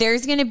Enneagram.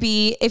 There's going to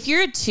be, if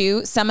you're a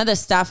 2, some of the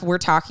stuff we're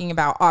talking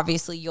about,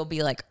 obviously you'll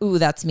be like, ooh,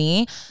 that's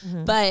me.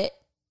 But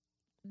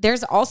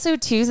there's also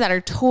 2s that are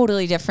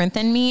totally different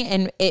than me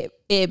and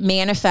it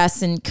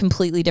manifests in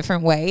completely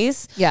different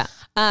ways. Yeah.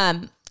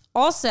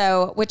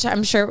 Also, which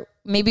I'm sure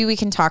maybe we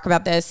can talk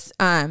about this.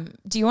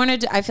 Do you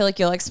want to, I feel like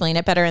you'll explain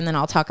it better and then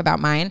I'll talk about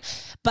mine.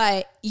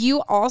 But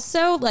you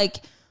also like,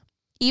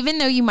 even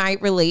though you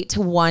might relate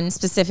to one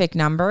specific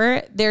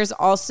number, there's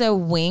also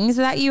wings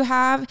that you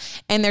have.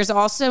 And there's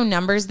also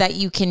numbers that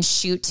you can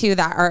shoot to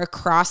that are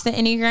across the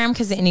Enneagram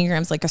because the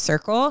Enneagram's like a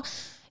circle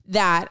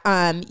that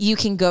you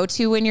can go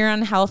to when you're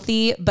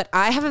unhealthy. But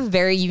I have a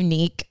very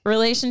unique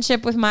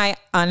relationship with my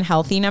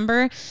unhealthy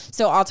number.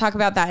 So I'll talk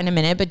about that in a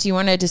minute. But do you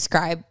want to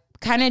describe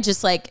kind of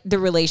just like the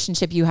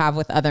relationship you have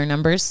with other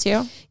numbers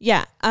too?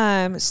 Yeah.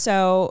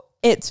 So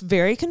it's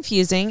very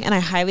confusing and I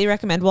highly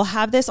recommend, we'll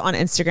have this on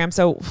Instagram.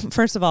 So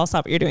first of all,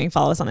 stop what you're doing.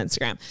 Follow us on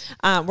Instagram.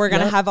 We're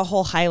going to have a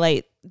whole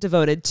highlight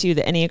devoted to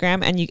the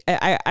Enneagram. And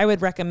I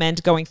would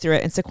recommend going through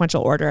it in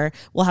sequential order.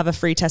 We'll have a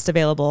free test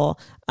available.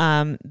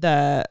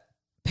 The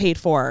paid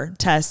for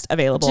test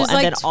available and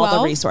like then 12, all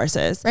the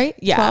resources. Right?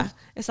 Yeah. 12.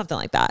 It's something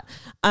like that.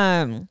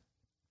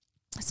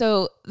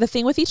 So the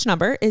thing with each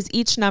number is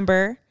each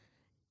number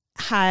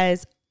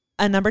has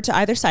a number to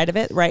either side of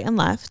it, right and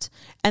left.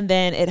 And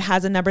then it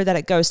has a number that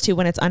it goes to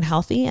when it's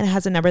unhealthy, and it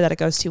has a number that it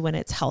goes to when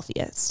it's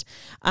healthiest.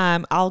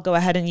 I'll go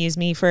ahead and use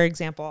me for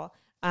example.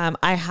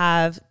 I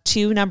have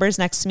 2 numbers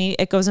next to me.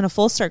 It goes in a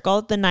full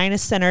circle. The 9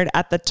 is centered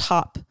at the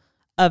top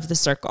of the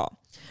circle.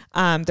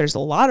 There's a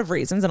lot of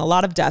reasons and a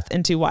lot of depth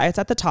into why it's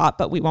at the top,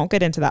 but we won't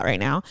get into that right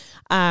now.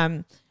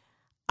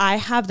 I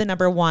have the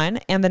number 1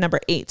 and the number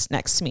 8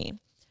 next to me.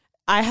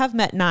 I have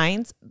met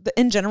 9s.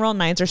 In general,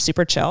 9s are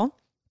super chill.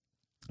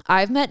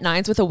 I've met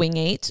 9s with a wing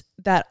 8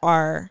 that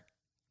are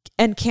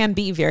and can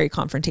be very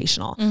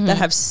confrontational, that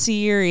have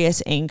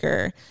serious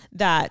anger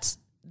that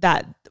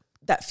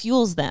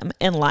fuels them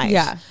in life.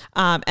 Yeah.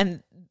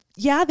 And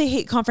yeah, they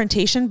hate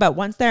confrontation, but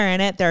once they're in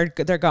it,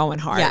 they're going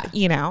hard,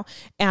 you know?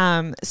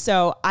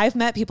 So I've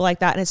met people like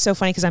that. And it's so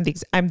funny because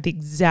I'm the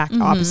exact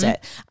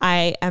opposite.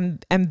 I am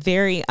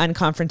very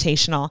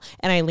unconfrontational,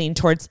 and I lean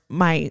towards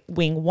my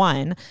wing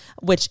 1,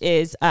 which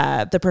is,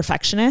 the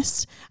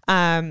perfectionist.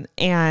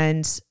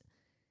 And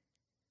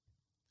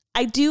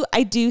I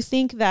do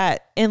think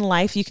that in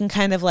life you can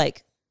kind of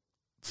like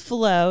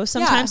flow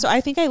sometimes. Yeah. So I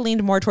think I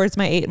leaned more towards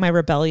my 8, my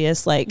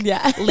rebellious, like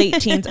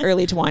late teens,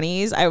 early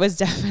 20s. I was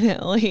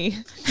definitely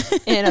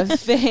in a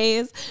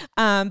phase.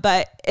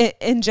 But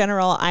in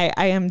general, I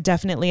am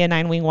definitely a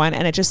 9 wing 1,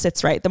 and it just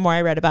sits right. The more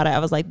I read about it, I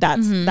was like, that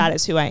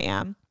is who I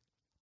am.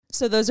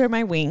 So those are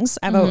my wings.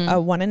 I have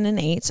a 1 and an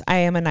 8. I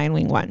am a 9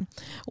 wing 1.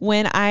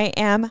 When I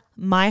am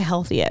my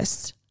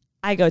healthiest,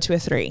 I go to a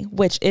 3,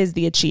 which is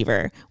the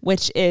achiever,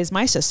 which is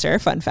my sister.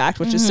 Fun fact,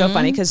 which is so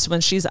funny because when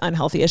she's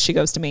unhealthiest, she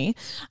goes to me.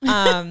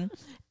 And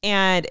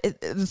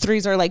the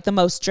 3s are like the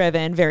most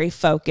driven, very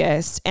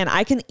focused, and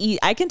I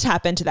can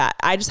tap into that.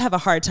 I just have a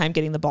hard time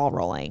getting the ball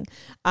rolling.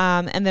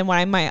 And then when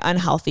I'm my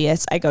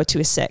unhealthiest, I go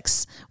to a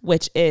 6,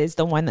 which is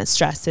the one that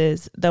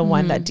stresses, the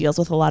one that deals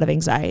with a lot of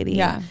anxiety.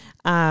 Yeah.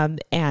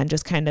 And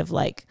just kind of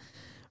like,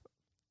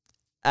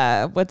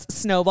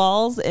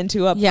 snowballs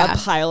into a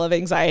pile of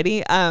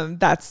anxiety.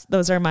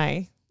 Those are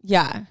my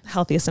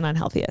healthiest and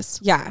unhealthiest.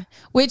 Yeah.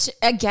 Which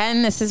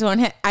again,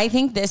 I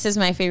think this is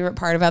my favorite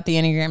part about the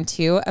Enneagram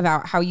too,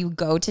 about how you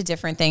go to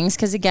different things.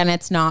 Cause again,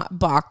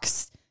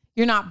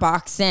 you're not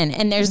boxed in.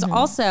 And there's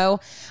also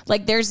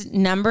like, there's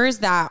numbers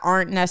that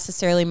aren't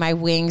necessarily my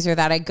wings or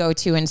that I go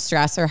to in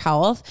stress or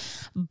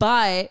health,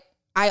 but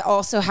I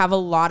also have a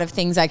lot of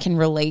things I can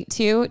relate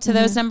to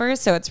those numbers.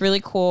 So it's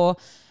really cool.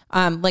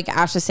 Like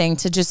Ash was saying,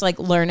 to just like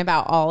learn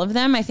about all of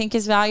them, I think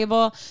is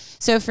valuable.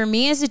 So for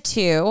me as a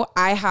 2,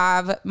 I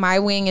have my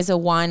wing is a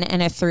 1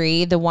 and a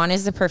 3. The 1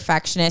 is the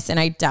perfectionist, and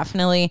I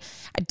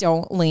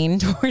don't lean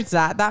towards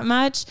that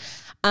much.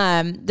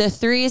 The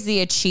 3 is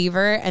the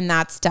achiever, and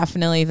that's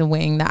definitely the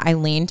wing that I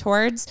lean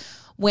towards.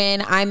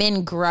 When I'm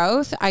in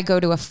growth, I go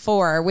to a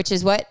 4, which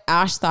is what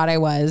Ash thought I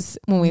was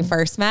when we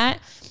first met.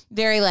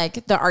 Very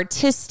like the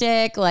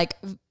artistic, like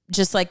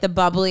just like the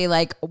bubbly,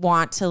 like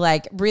want to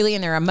like really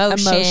in their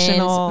emotions.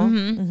 Emotional.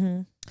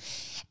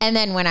 And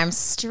then when I'm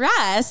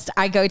stressed,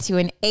 I go to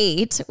an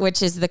 8,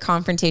 which is the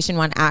confrontation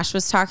one Ash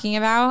was talking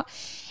about.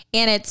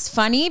 And it's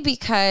funny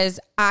because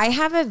I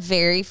have a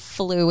very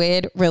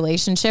fluid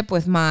relationship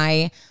with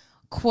my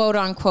quote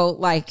unquote,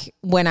 like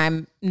when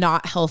I'm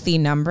not healthy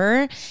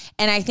number.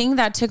 And I think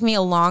that took me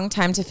a long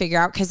time to figure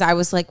out, because I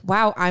was like,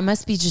 wow, I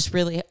must be just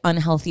really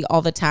unhealthy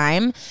all the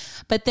time.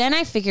 But then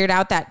I figured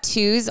out that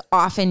 2s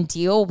often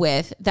deal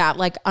with that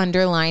like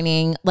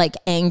underlining like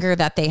anger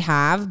that they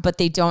have, but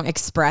they don't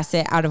express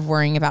it out of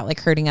worrying about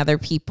like hurting other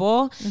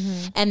people.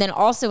 And then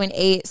also an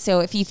 8. So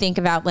if you think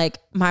about like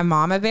my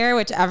mama bear,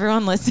 which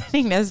everyone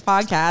listening to this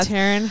podcast,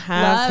 Taryn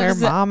has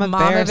her mama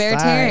bear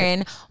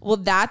side. Taryn. Well,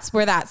 that's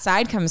where that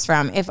side comes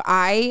from. If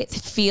I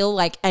feel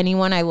like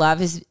anyone I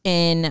love is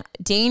in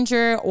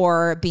danger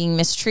or being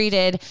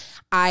mistreated,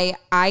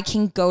 I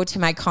can go to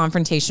my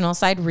confrontational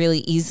side really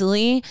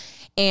easily.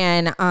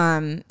 And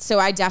so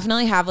I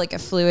definitely have like a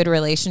fluid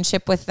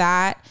relationship with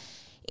that.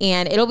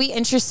 And it'll be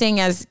interesting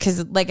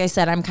because like I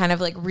said, I'm kind of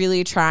like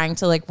really trying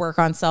to like work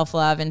on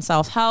self-love and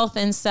self-health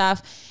and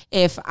stuff.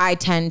 If I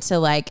tend to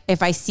like,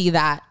 if I see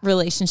that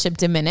relationship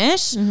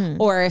diminish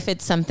or if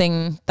it's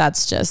something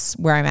that's just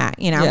where I'm at,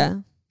 you know? Yeah.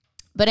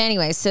 But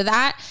anyway, so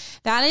that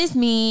is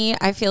me.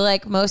 I feel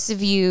like most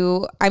of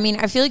you,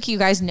 I feel like you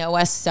guys know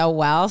us so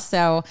well.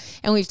 So,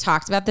 and we've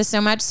talked about this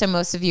so much. So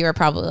most of you are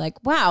probably like,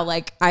 wow,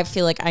 like I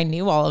feel like I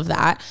knew all of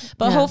that,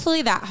 but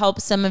hopefully that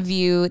helps some of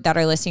you that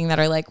are listening that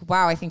are like,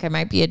 wow, I think I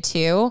might be a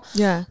 2.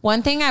 Yeah.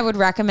 One thing I would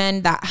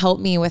recommend that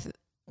helped me with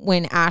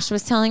when Ash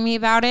was telling me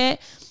about it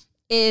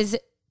is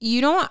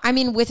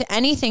with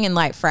anything in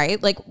life,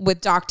 right? Like with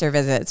doctor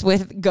visits,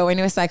 with going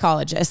to a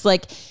psychologist,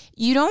 like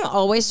you don't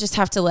always just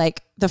have to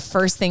like the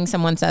first thing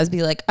someone says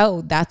be like,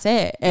 oh, that's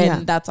it.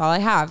 And that's all I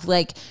have.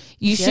 Like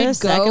you should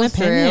go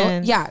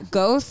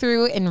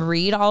through and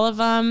read all of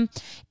them.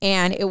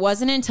 And it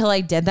wasn't until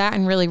I did that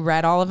and really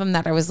read all of them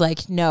that I was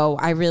like, no,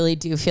 I really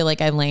do feel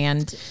like I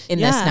land in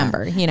this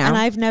number, you know? And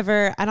I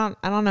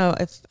don't know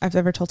if I've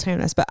ever told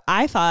Taryn this, but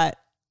I thought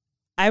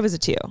I was a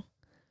 2.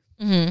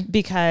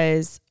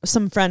 because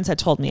some friends had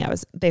told me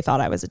they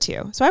thought I was a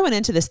 2. So I went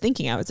into this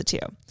thinking I was a 2,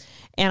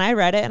 and I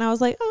read it and I was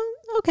like, oh,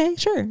 okay,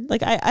 sure.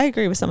 Like I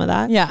agree with some of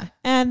that. Yeah.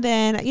 And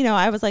then,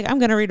 I was like, I'm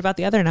going to read about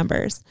the other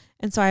numbers.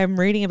 And so I'm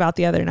reading about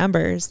the other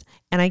numbers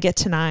and I get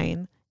to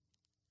 9,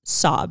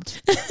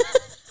 sobbed.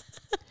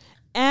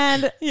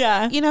 And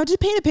to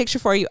paint a picture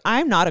for you,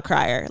 I'm not a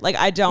crier. Like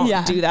I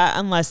don't do that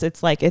unless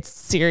it's like, it's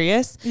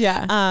serious.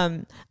 Yeah.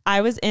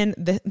 I was in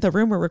the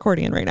room we're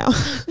recording in right now.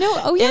 No.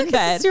 Oh yeah. In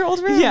bed. It's your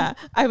old room. Yeah.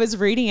 I was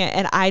reading it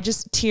and I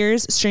just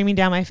tears streaming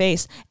down my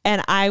face.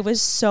 And I was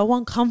so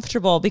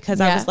uncomfortable because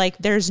I was like,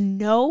 there's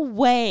no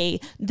way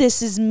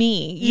this is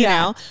me, you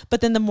know? But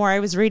then the more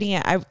I was reading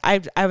it,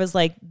 I was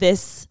like,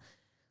 this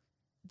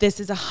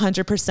is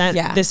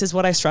 100%. This is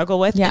what I struggle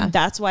with. Yeah. And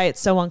that's why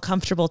it's so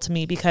uncomfortable to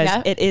me because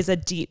it is a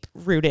deep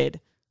rooted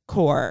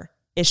core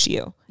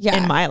issue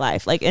in my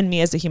life, like in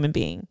me as a human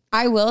being.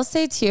 I will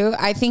say too,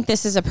 I think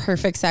this is a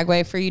perfect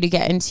segue for you to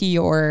get into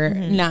your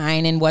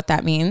 9 and what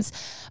that means.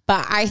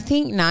 But I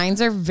think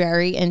 9s are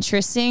very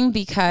interesting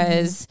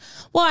because,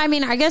 well, I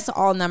mean, I guess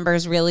all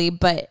numbers really,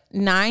 but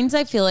 9s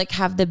I feel like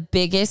have the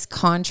biggest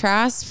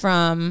contrast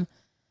from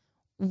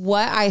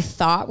what I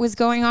thought was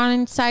going on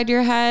inside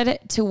your head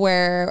to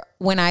where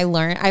when I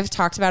learned, I've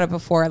talked about it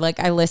before. Like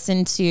I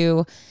listened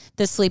to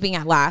the Sleeping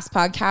at Last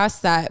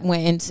podcast that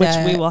went into, which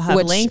we will have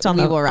linked on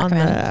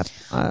Instagram.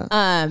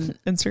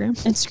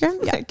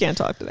 Instagram. Yeah. I can't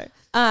talk today.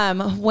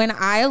 When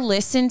I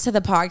listened to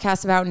the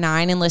podcast about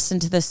 9 and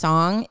listened to the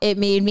song, it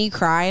made me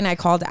cry. And I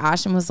called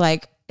Ash and was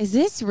like, is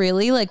this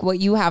really like what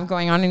you have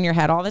going on in your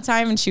head all the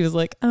time? And she was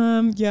like,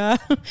 yeah,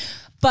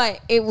 but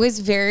it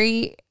was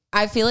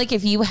I feel like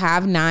if you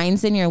have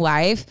 9s in your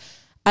life,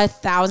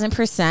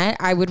 1,000%,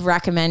 I would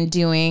recommend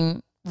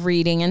doing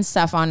reading and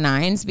stuff on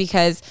 9s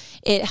because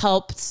it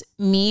helped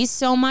me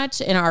so much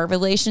in our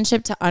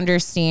relationship to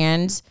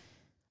understand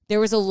there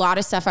was a lot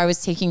of stuff I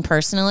was taking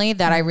personally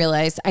that I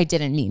realized I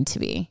didn't need to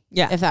be.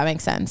 Yeah. If that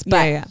makes sense.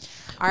 But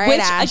all right, which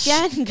Ash.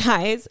 Again,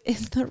 guys,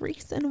 is the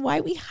reason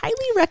why we highly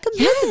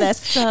recommend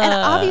this. And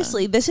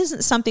obviously this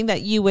isn't something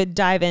that you would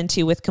dive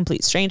into with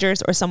complete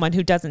strangers or someone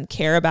who doesn't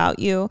care about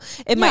you.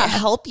 It might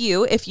help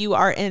you if you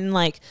are in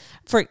like,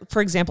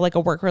 for example, like a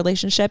work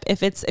relationship.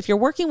 If you're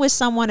working with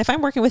someone, if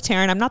I'm working with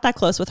Taryn, I'm not that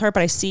close with her,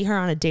 but I see her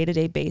on a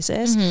day-to-day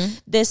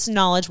basis. This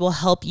knowledge will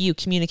help you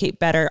communicate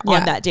better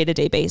on that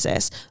day-to-day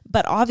basis.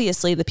 But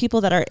obviously the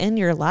people that are in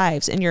your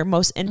lives, in your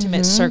most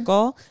intimate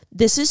circle,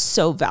 this is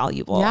so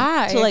valuable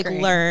to like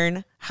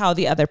learn how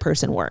the other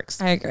person works.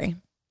 I agree.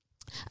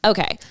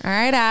 Okay. All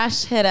right,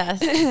 Ash, hit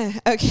us.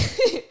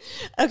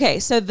 Okay.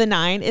 So the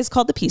 9 is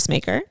called the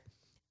Peacemaker.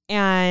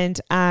 And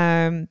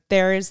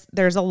there's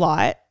a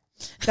lot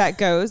that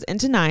goes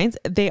into 9s.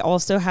 They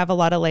also have a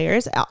lot of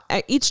layers.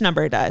 Each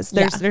number does.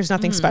 There's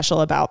nothing special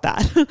about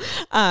that.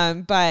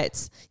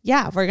 But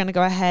yeah, we're going to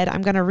go ahead.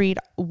 I'm going to read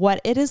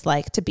what it is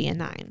like to be a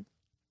 9.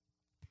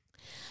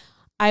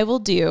 I will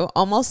do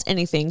almost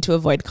anything to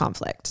avoid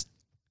conflict.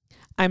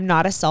 I'm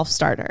not a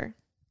self-starter.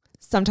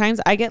 Sometimes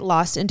I get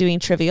lost in doing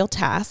trivial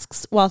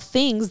tasks while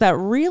things that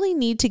really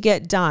need to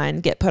get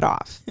done get put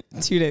off.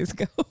 2 days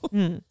ago.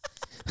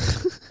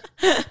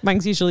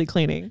 Mine's usually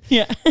cleaning.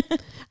 Yeah.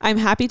 I'm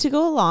happy to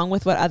go along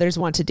with what others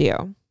want to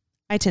do.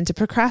 I tend to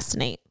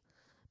procrastinate.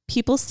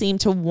 People seem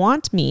to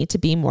want me to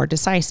be more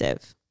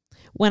decisive.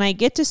 When I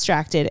get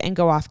distracted and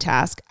go off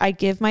task, I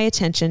give my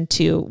attention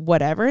to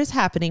whatever is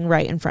happening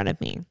right in front of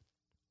me.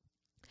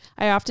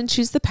 I often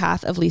choose the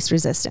path of least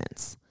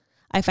resistance.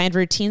 I find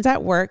routines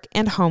at work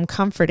and home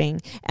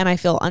comforting, and I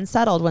feel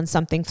unsettled when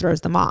something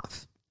throws them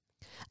off.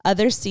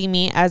 Others see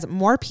me as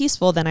more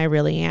peaceful than I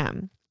really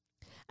am.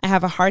 I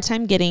have a hard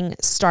time getting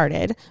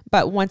started,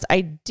 but once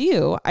I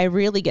do, I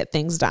really get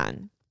things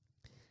done.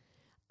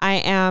 I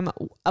am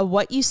a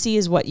what you see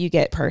is what you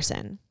get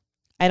person.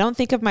 I don't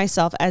think of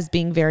myself as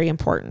being very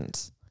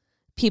important.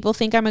 People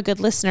think I'm a good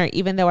listener,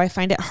 even though I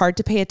find it hard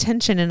to pay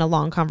attention in a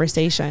long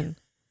conversation.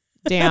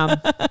 Damn.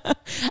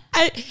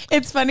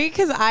 It's funny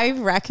because I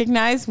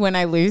recognize when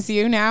I lose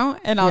you now,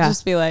 and I'll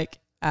just be like,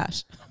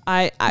 Ash.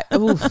 I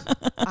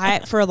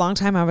for a long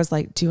time I was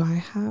like, do I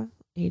have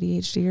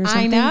ADHD or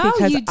something? I know,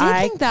 because you did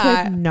I think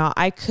that. could not.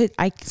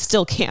 I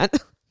still can't.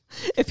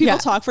 If people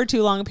talk for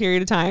too long a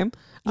period of time,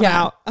 I'm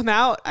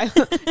out.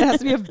 It has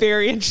to be a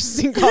very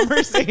interesting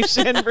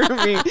conversation for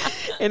me.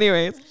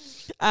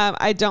 Anyways,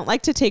 I don't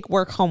like to take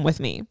work home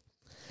with me.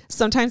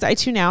 Sometimes I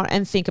tune out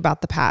and think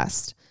about the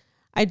past.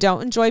 I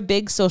don't enjoy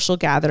big social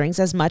gatherings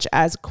as much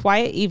as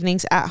quiet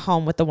evenings at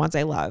home with the ones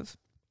I love.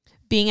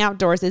 Being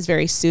outdoors is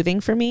very soothing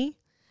for me.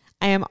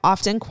 I am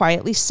often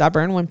quietly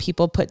stubborn when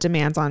people put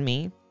demands on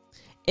me.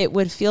 It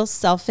would feel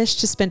selfish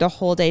to spend a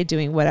whole day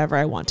doing whatever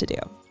I want to do.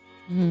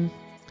 Mm-hmm.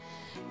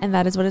 And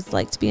that is what it's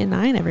like to be a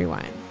 9,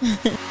 everyone.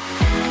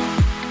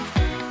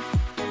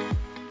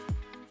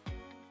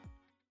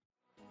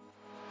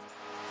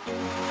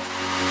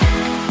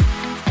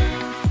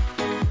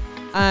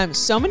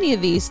 So many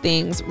of these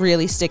things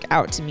really stick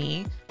out to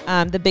me.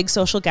 The big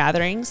social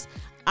gatherings,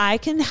 I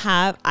can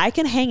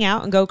hang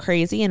out and go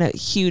crazy in a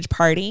huge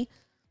party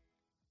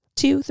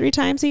 2-3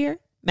 times a year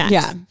max.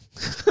 Yeah.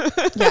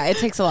 Yeah, it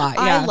takes a lot.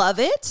 Yeah.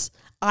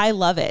 I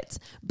love it,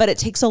 but it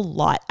takes a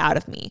lot out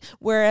of me.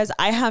 Whereas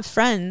I have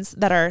friends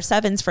that are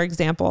 7s, for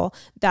example,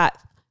 that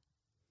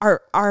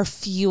are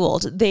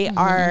fueled. They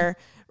are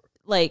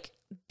like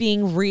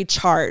being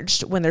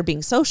recharged when they're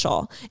being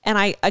social. And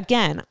I,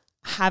 again,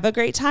 have a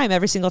great time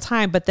every single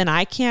time, but then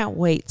I can't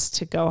wait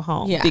to go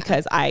home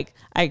because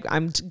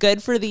I'm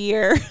good for the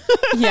year.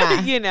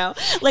 Yeah. You know,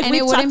 like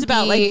we've talked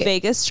about like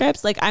Vegas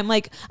trips. Like I'm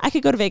like, I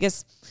could go to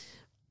Vegas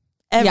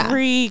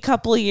every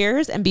couple of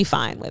years and be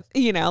fine with,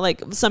 you know,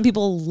 like some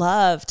people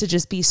love to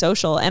just be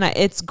social and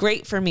it's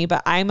great for me,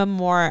 but I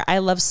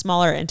love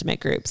smaller intimate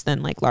groups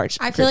than like large.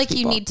 I feel like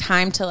you need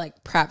time to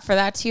like prep for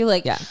that too.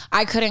 Like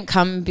I couldn't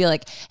come and be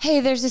like,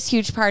 hey, there's this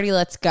huge party,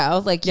 let's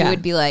go. Like you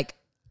would be like,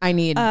 I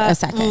need a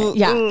second.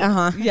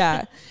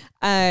 Yeah.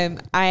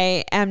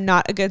 I am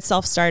not a good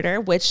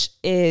self-starter, which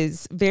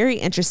is very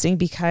interesting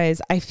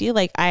because I feel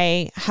like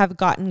I have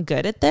gotten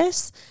good at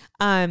this.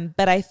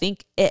 But I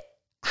think it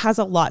has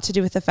a lot to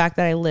do with the fact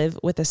that I live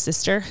with a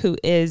sister who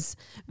is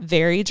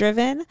very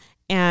driven,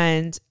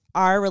 and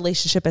our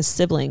relationship as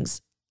siblings,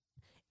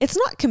 it's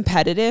not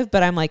competitive,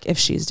 but I'm like, if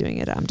she's doing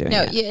it, I'm doing it.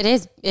 No, it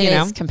is. It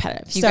is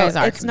competitive. You guys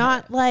are. It's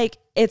not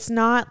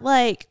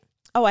like,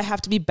 oh, I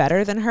have to be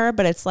better than her,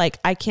 but it's like,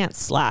 I can't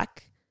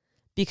slack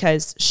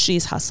because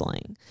she's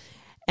hustling.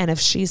 And if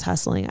she's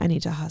hustling, I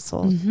need to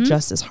hustle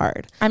just as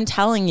hard. I'm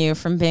telling you,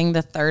 from being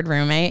the third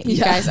roommate, you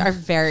guys are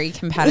very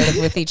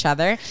competitive with each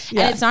other. And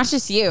it's not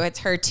just you, it's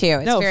her too.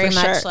 It's very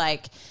much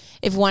like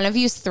if one of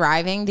you's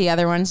thriving, the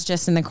other one's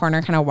just in the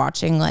corner kind of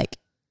watching like,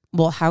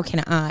 well, how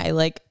can I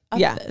like up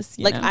this?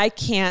 Like know? I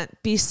can't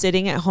be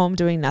sitting at home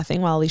doing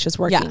nothing while Alicia's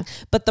working. Yeah.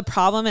 But the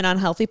problem and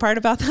unhealthy part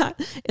about that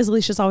is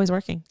Alicia's always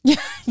working.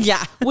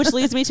 Yeah. Which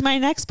leads me to my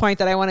next point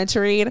that I wanted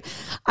to read.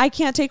 I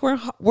can't take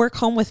work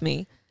home with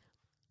me.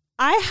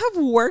 I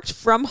have worked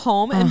from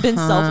home and been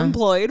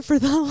self-employed for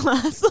the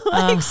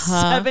last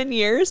 7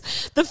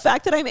 years. The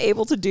fact that I'm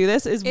able to do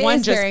this is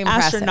just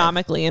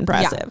astronomically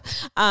impressive.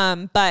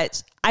 Yeah.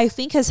 But I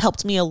think has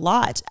helped me a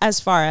lot as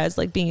far as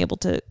like being able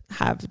to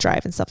have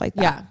drive and stuff like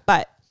that. Yeah.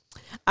 But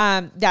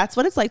that's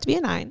what it's like to be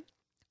a 9.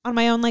 On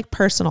my own like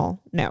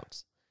personal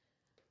note,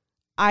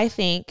 I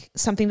think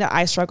something that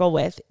I struggle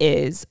with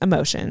is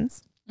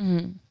emotions.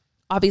 Mm-hmm.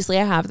 Obviously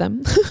I have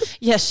them.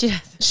 Yes, she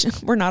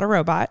does. We're not a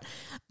robot.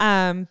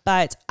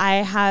 But I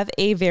have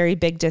a very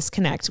big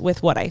disconnect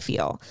with what I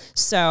feel.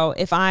 So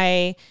if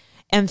I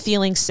am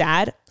feeling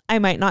sad, I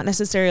might not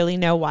necessarily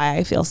know why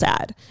I feel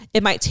sad.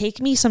 It might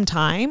take me some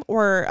time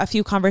or a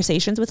few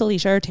conversations with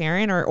Alicia or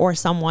Taryn or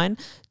someone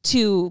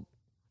to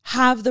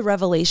have the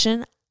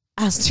revelation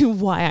as to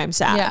why I'm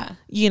sad. Yeah.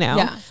 You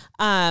know,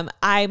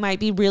 I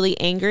might be really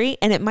angry,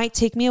 and it might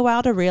take me a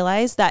while to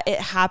realize that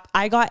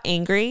I got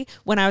angry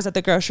when I was at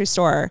the grocery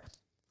store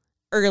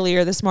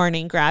earlier this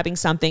morning grabbing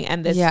something,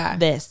 and this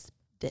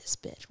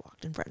bitch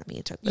walked in front of me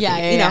and took the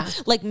thing. You know,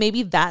 like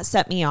maybe that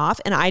set me off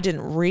and I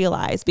didn't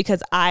realize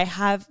because I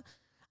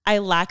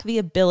lack the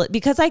ability,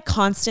 because I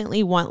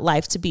constantly want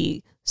life to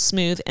be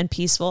smooth and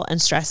peaceful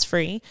and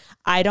stress-free.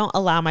 I don't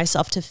allow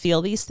myself to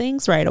feel these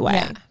things right away.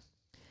 Yeah.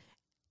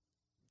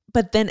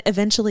 But then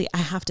eventually I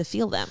have to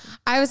feel them.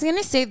 I was going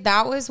to say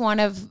that was one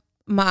of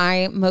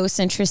my most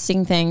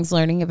interesting things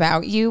learning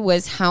about you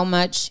was how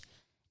much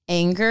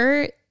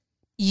anger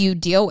you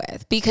deal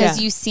with,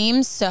 because you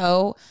seem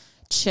so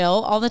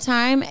chill all the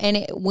time.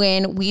 And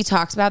when we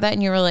talked about that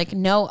and you were like,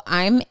 no,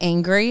 I'm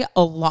angry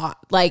a lot.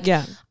 Like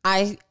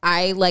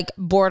I like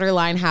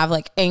borderline have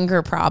like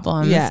anger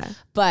problems,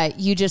 but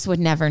you just would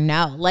never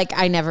know. Like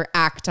I never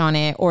act on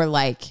it or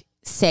like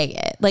say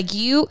it. Like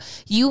you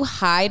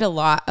hide a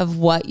lot of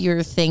what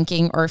you're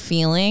thinking or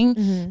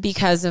feeling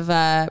because of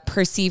a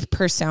perceived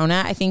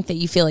persona. I think that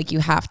you feel like you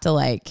have to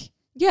like,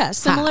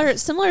 similar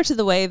to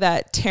the way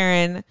that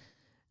Taryn,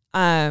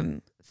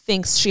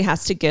 thinks she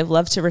has to give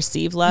love to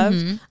receive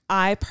love.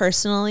 I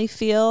personally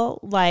feel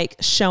like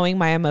showing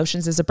my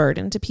emotions is a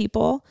burden to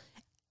people,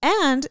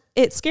 and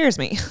it scares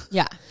me.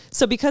 Yeah.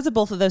 So because of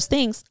both of those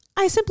things,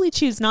 I simply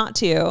choose not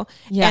to,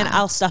 and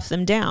I'll stuff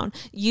them down.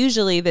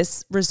 Usually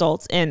this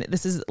results in,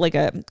 this is like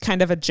a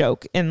kind of a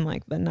joke in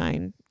like the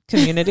 9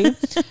 community.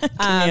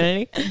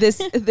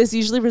 This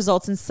usually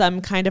results in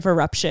some kind of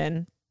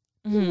eruption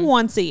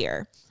once a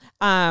year.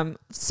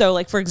 So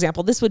like, for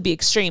example, this would be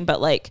extreme, but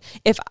like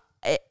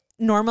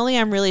normally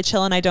I'm really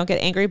chill and I don't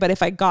get angry, but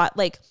if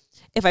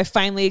I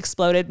finally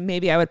exploded,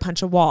 maybe I would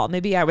punch a wall.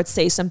 Maybe I would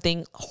say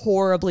something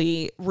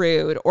horribly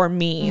rude or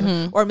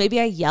mean, or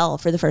maybe I yell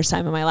for the first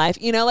time in my life.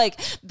 You know,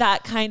 like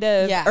that kind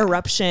of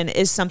eruption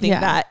is something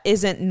that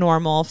isn't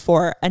normal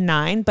for a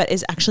 9, but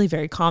is actually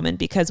very common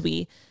because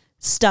we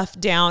stuff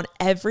down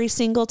every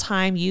single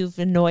time you've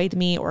annoyed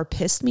me or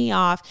pissed me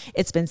off.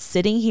 It's been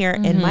sitting here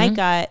in my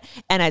gut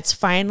and it's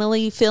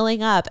finally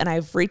filling up and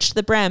I've reached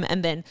the brim.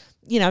 And then,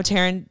 you know,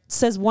 Taryn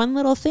says one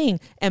little thing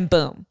and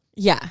boom.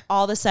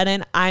 all of a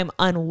sudden I'm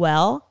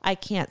unwell. I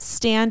can't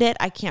stand it.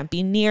 I can't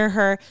be near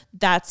her.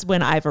 That's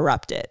when I've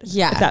erupted.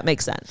 Yeah. If that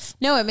makes sense.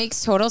 No, it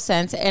makes total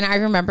sense. And I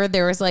remember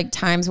there was like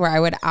times where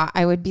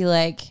I would be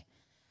like,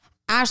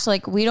 Ash,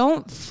 like, we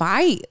don't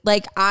fight.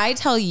 Like, I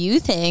tell you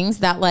things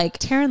that like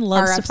Taryn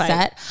loves are to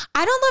upset. fight.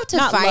 I don't love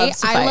to fight.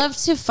 I love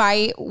to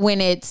fight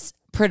when it's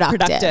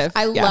productive.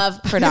 I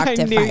love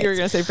productive. I knew fights. you were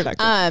going to say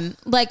productive.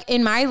 Like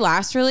in my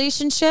last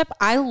relationship,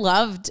 I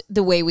loved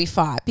the way we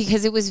fought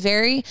because it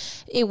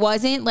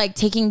wasn't like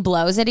taking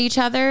blows at each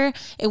other.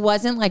 It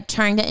wasn't like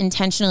trying to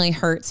intentionally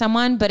hurt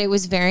someone, but it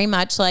was very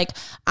much like,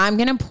 I'm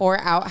going to pour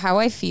out how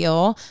I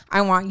feel.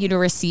 I want you to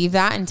receive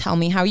that and tell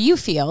me how you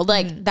feel,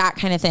 like that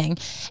kind of thing.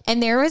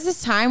 And there was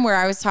this time where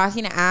I was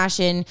talking to Ash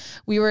and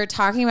we were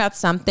talking about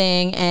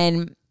something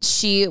and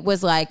she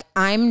was like,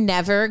 I'm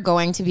never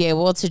going to be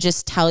able to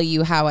just tell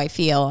you how I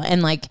feel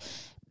and like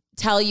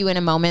tell you in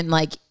a moment,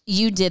 like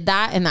you did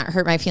that and that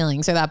hurt my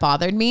feelings or that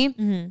bothered me.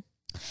 Mm-hmm.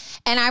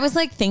 And I was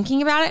like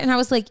thinking about it and I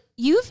was like,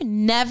 you've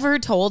never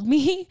told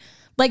me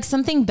like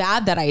something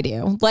bad that I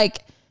do. Like,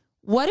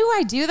 what do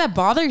I do that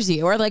bothers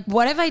you? Or like,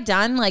 what have I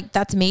done like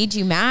that's made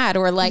you mad?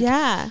 Or like,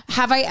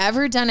 have I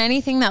ever done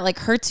anything that like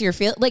hurts your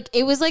feel? Like,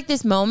 it was like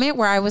this moment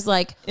where I was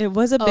like, it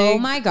was a big, oh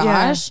my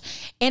gosh.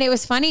 Yeah. And it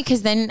was funny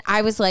because then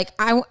I was like,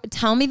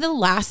 tell me the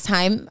last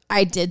time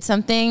I did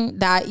something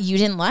that you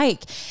didn't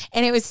like.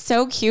 And it was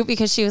so cute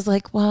because she was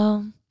like,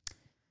 well,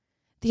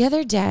 the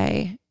other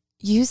day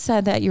you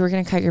said that you were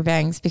going to cut your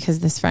bangs because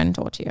this friend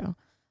told you.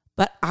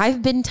 But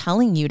I've been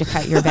telling you to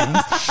cut your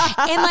bangs.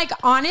 And like,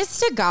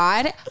 honest to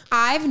God,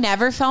 I've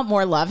never felt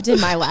more loved in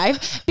my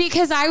life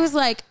because I was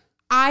like,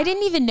 I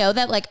didn't even know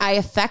that like I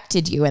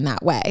affected you in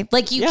that way.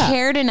 Like you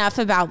cared enough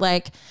about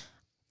like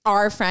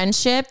our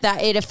friendship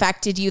that it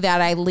affected you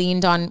that I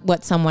leaned on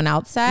what someone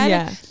else said.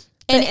 Yeah.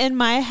 And in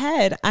my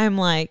head, I'm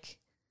like,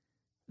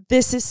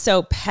 this is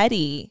so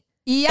petty.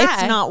 Yeah.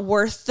 It's not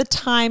worth the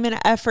time and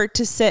effort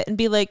to sit and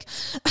be like,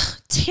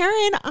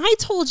 Taryn, I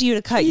told you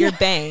to cut your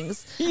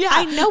bangs. Yeah.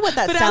 I know what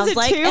that sounds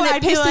like. And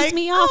it pisses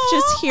me off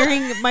just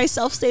hearing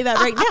myself say that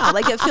right now.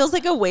 Like it feels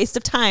like a waste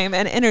of time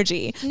and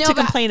energy to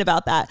complain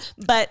about that.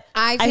 But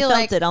I felt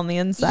like, it on the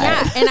inside.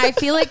 Yeah. And I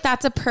feel like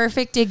that's a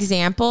perfect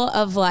example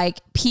of like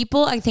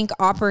people I think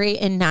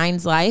operate in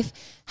Nine's life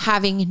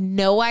having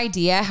no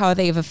idea how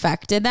they've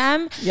affected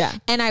them. Yeah.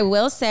 And I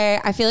will say,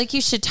 I feel like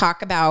you should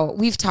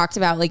we've talked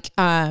about like,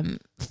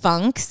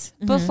 funks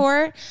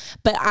before,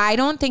 but I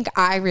don't think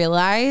I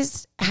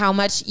realized how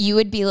much you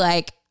would be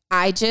like,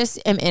 I just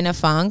am in a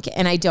funk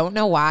and I don't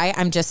know why.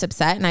 I'm just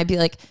upset. And I'd be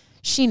like,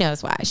 she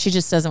knows why. She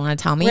just doesn't want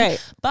to tell me.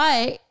 Right.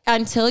 But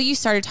until you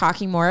started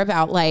talking more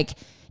about like,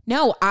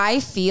 no,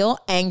 I feel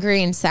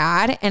angry and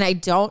sad and I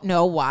don't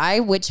know why,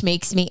 which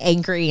makes me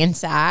angry and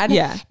sad.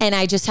 Yeah. And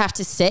I just have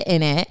to sit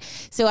in it.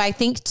 So I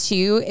think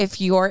too,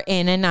 if you're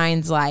in a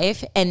Nine's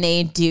life and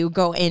they do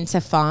go into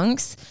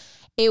funks,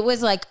 it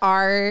was like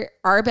our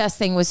best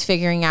thing was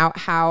figuring out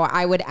how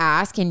I would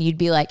ask and you'd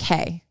be like,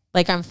 hey,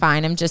 like, I'm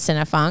fine. I'm just in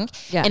a funk.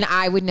 Yeah. And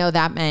I would know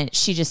that meant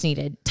she just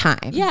needed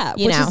time. Yeah.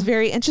 Which is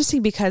very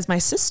interesting because my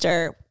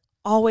sister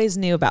always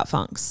knew about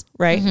funks,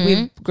 right? Mm-hmm.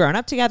 We've grown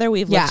up together.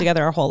 We've lived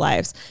together our whole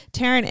lives.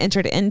 Taryn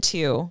entered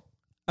into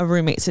a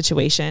roommate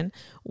situation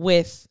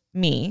with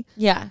me,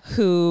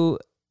 who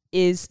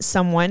is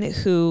someone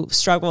who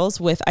struggles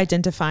with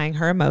identifying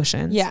her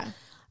emotions. Yeah.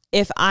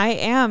 If I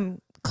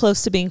am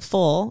close to being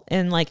full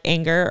in like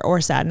anger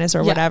or sadness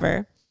or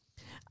whatever,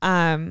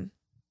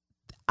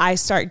 I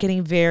start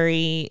getting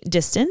very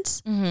distant.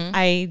 Mm-hmm.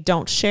 I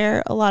don't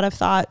share a lot of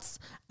thoughts.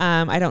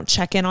 I don't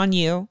check in on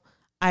you.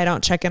 I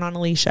don't check in on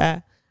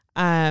Alicia.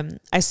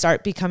 I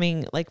start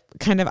becoming like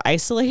kind of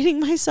isolating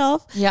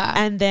myself. Yeah.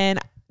 And then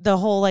the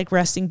whole like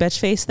resting bitch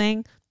face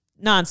thing,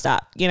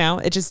 nonstop,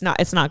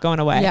 it's not going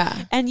away.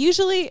 Yeah. And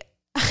usually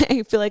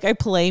I feel like I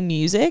play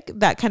music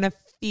that kind of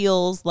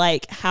feels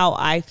like how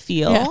I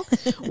feel,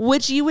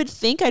 which you would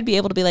think I'd be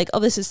able to be like, oh,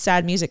 this is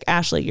sad music.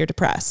 Ashley, you're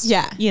depressed.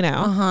 Yeah.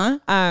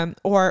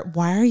 Or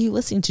why are you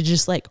listening to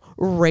just like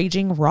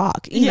raging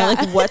rock? You know,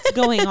 like what's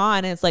going on?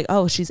 And it's like,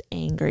 oh, she's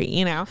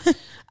angry,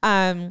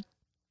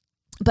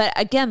 But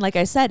again, like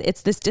I said,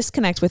 it's this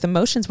disconnect with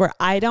emotions where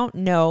I don't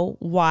know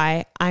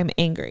why I'm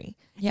angry.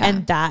 Yeah.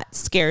 And that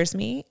scares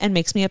me and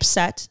makes me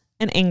upset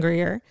and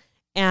angrier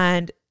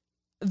and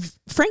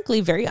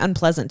frankly, very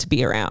unpleasant to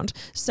be around.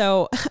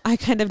 So I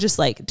kind of just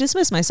like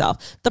dismiss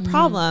myself. The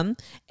problem,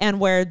 and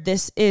where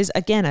this is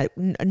again,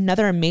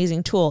 another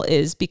amazing tool,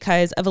 is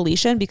because of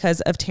Alicia and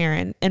because of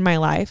Taryn in my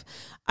life,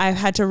 I've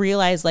had to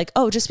realize like,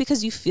 oh, just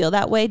because you feel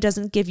that way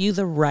doesn't give you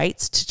the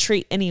rights to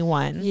treat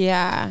anyone.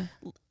 Yeah.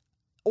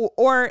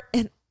 Or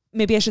and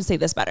maybe I should say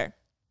this better,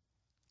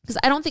 because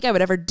I don't think I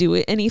would ever do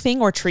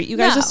anything or treat you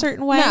guys a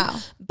certain way,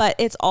 but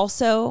it's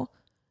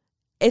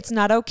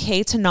not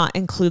okay to not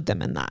include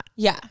them in that.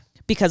 Yeah.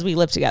 Because we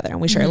live together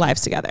and we share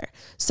lives together.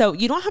 So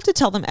you don't have to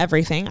tell them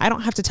everything. I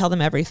don't have to tell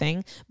them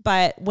everything,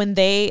 but when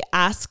they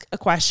ask a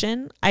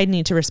question, I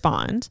need to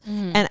respond.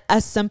 And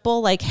a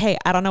simple like, hey,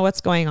 I don't know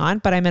what's going on,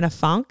 but I'm in a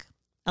funk.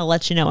 I'll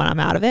let you know when I'm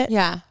out of it,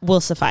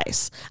 will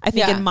suffice. I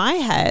think in my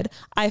head,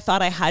 I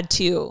thought I had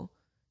to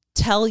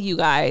tell you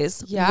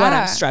guys what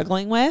I'm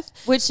struggling with,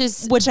 which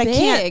I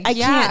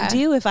can't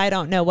do if I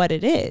don't know what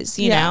it is,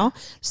 you know?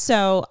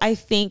 So I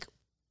think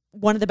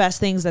one of the best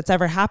things that's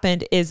ever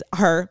happened is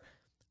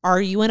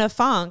are you in a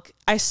funk?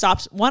 I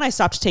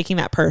stopped taking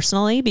that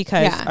personally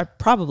because I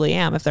probably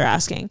am if they're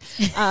asking.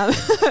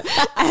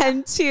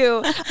 And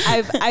two,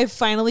 I've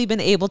finally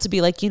been able to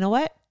be like, you know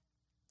what?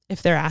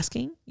 If they're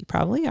asking, you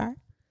probably are.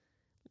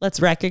 Let's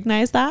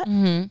recognize that.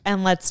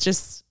 And let's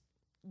just,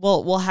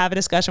 we'll have a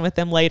discussion with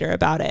them later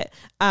about it.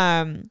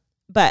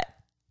 But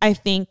I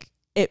think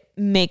it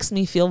makes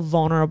me feel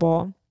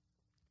vulnerable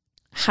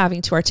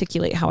having to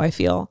articulate how I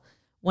feel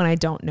when I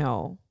don't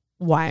know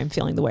why I'm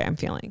feeling the way I'm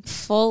feeling.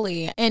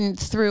 Fully. And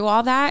through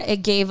all that,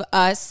 it gave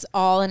us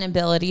all an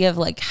ability of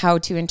like how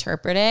to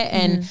interpret it.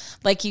 And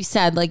like you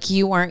said, like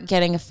you weren't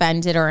getting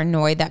offended or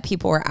annoyed that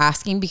people were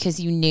asking because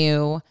you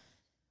knew,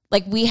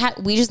 like we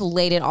just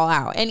laid it all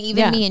out. And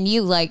even me and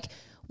you, like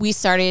I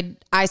started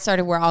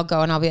where I'll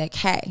go and I'll be like,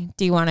 hey,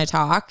 do you want to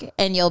talk?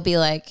 And you'll be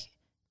like,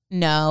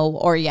 no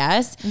or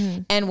yes.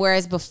 And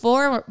whereas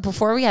before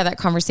we had that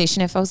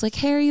conversation, if I was like,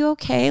 hey, are you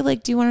okay?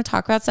 Like, do you want to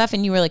talk about stuff?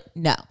 And you were like,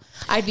 no,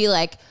 I'd be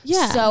like,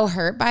 so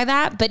hurt by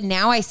that. But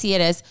now I see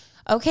it as,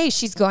 okay,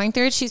 she's going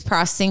through it. She's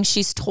processing.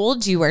 She's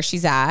told you where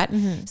she's at.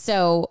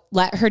 So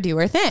let her do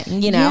her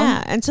thing, you know?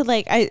 Yeah. And to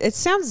like, it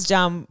sounds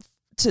dumb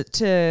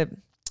to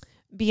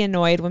be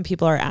annoyed when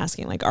people are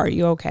asking like, are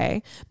you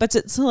okay? But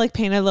to like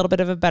paint a little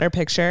bit of a better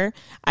picture,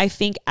 I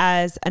think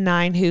as a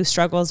 9 who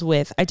struggles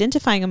with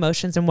identifying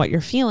emotions and what you're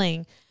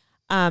feeling,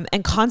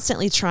 and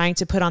constantly trying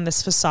to put on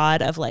this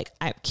facade of like,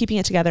 I'm keeping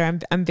it together.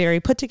 I'm very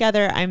put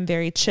together. I'm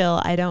very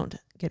chill. I don't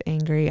get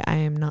angry. I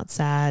am not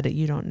sad.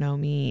 You don't know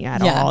me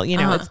at all. You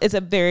know, it's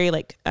a very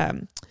like,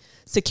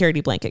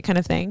 security blanket kind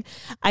of thing.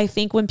 I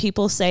think when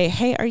people say,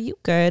 hey, are you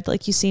good?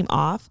 Like you seem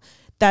off.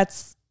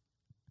 That's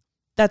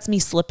me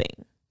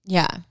slipping.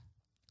 Yeah.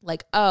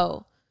 Like,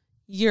 oh,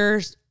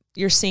 you're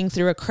seeing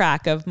through a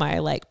crack of my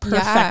like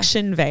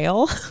perfection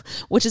veil,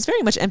 which is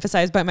very much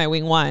emphasized by my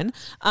wing 1.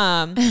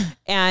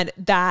 And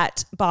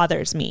that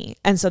bothers me.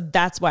 And so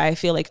that's why I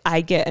feel like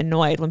I get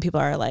annoyed when people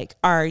are like,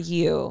 are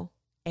you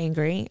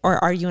angry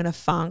or are you in a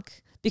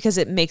funk? Because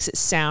it makes it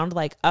sound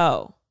like,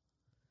 oh,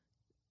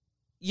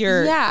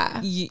 you're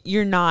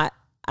not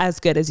as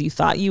good as you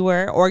thought you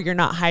were, or you're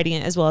not hiding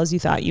it as well as you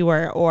thought you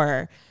were,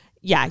 or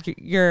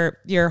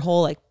your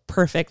whole like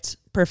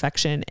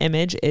perfection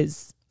image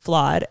is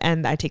flawed,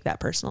 and I take that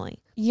personally.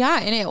 Yeah,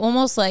 and it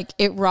almost like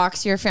it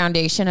rocks your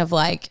foundation of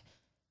like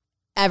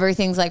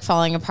everything's like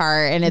falling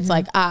apart, and it's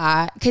like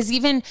because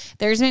even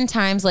there's been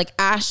times like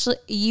Ashley,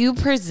 you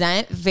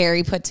present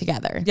very put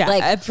together. Yeah,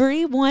 like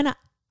everyone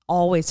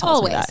always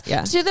tells me that.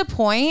 Yeah, to the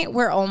point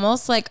where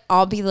almost like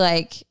I'll be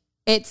like,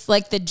 it's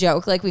like the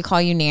joke, like we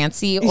call you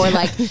Nancy, or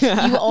like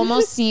you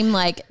almost seem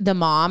like the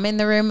mom in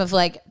the room of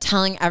like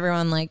telling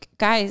everyone like,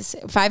 guys,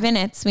 5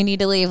 minutes, we need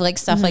to leave, like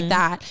stuff like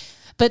that.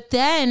 But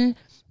then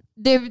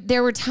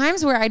there were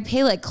times where I'd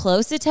pay like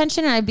close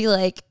attention and I'd be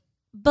like,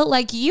 but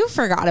like you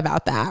forgot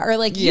about that, or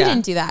like you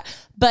didn't do that.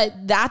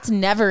 But that's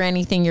never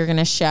anything you're going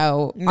to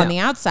show on the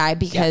outside,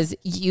 because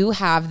you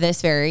have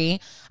this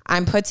very,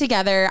 I'm put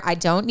together. I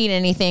don't need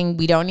anything.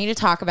 We don't need to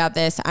talk about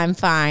this. I'm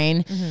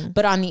fine.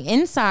 But on the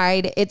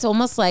inside, it's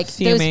almost like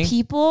those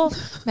people,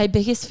 my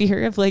biggest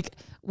fear of like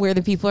where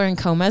the people are in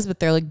comas, but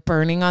they're like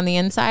burning on the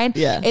inside.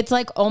 Yeah. It's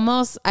like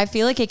almost, I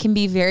feel like it can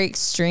be very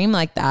extreme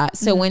like that.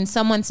 So when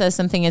someone says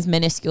something as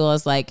minuscule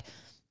as like,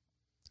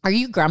 are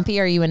you grumpy?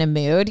 Are you in a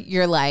mood?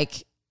 You're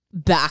like,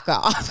 back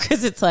off.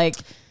 Cause it's like,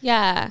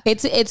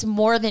 it's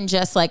more than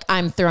just like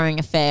I'm throwing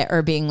a fit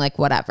or being like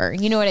whatever.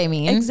 You know what I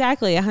mean?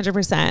 Exactly,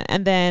 100%.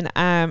 And then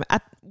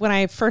when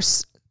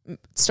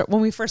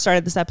we first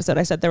started this episode,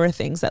 I said there were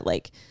things that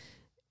like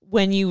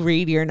when you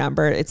read your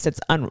number, it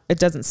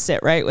doesn't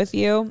sit right with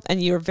you,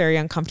 and you're very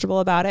uncomfortable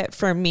about it.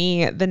 For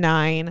me, the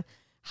 9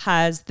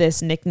 has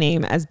this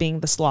nickname as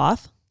being the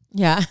sloth.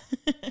 Yeah,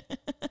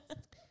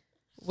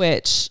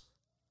 which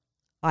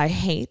I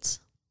hate.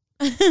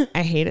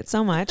 I hate it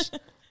so much.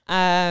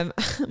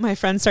 My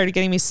friends started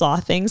getting me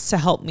sloth things to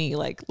help me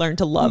like learn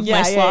to love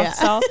my sloth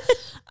self.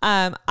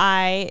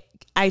 I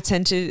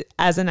tend to,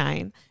 as a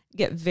 9,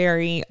 get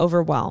very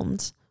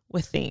overwhelmed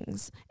with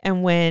things.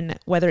 And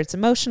whether it's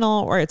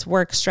emotional or it's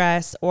work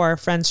stress or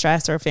friend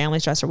stress or family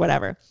stress or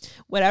whatever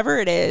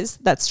it is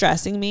that's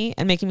stressing me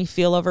and making me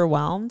feel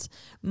overwhelmed,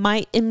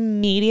 my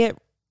immediate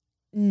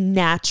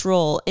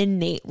natural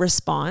innate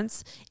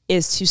response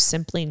is to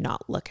simply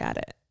not look at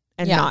it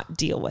and not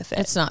deal with it.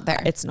 It's not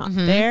there. It's not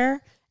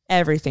there.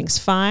 Everything's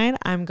fine.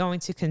 I'm going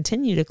to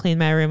continue to clean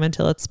my room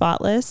until it's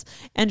spotless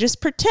and just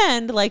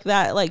pretend like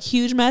that like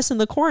huge mess in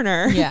the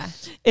corner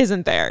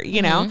isn't there.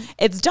 You know,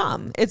 it's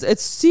dumb.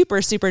 It's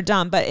super, super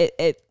dumb, but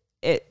it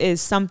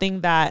is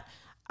something that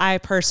I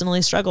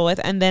personally struggle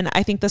with. And then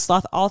I think the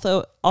sloth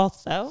also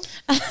the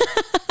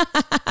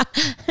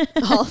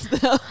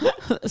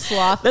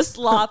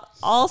sloth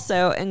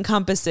also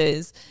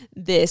encompasses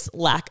this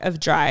lack of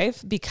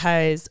drive,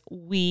 because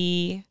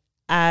we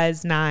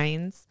as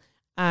nines,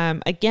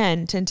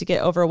 again, tend to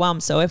get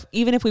overwhelmed. So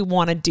even if we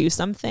want to do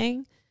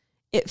something,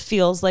 it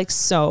feels like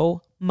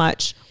so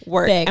much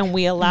work, and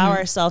we allow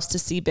ourselves to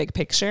see big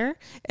picture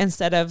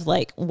instead of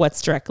like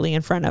what's directly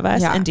in front of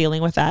us and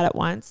dealing with that at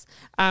once.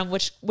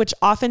 Which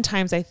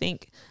oftentimes I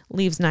think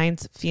leaves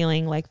nines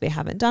feeling like they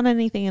haven't done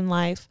anything in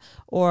life,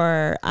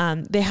 or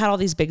they had all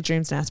these big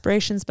dreams and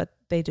aspirations, but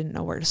they didn't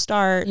know where to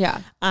start.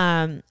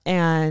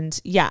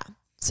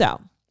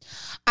 So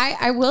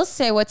I will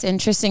say what's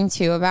interesting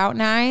too about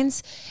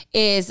nines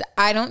is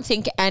I don't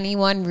think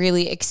anyone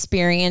really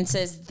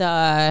experiences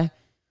the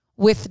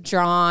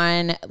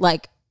withdrawn,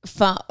 like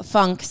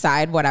funk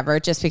side, whatever,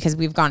 just because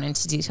we've gone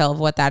into detail of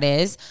what that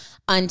is,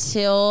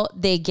 until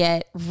they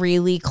get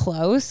really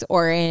close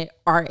or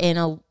are in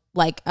a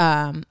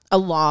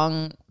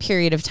long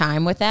period of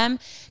time with them.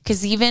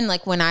 Because even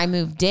like when I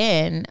moved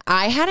in,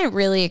 I hadn't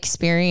really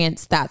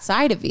experienced that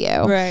side of you.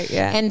 Right.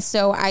 Yeah. And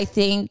so I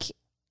think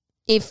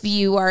if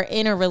you are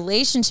in a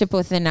relationship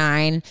with a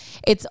 9,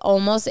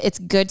 it's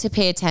good to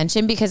pay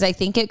attention, because I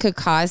think it could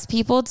cause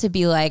people to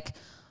be like,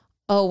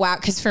 oh, wow.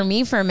 Because for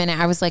me, for a minute,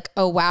 I was like,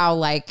 oh, wow,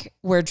 like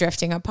we're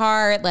drifting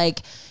apart. Like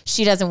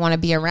she doesn't want to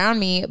be around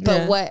me.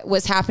 But what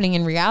was happening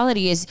in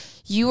reality is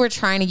you were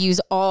trying to use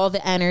all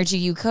the energy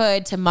you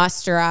could to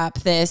muster up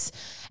this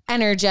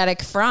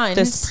energetic front.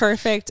 This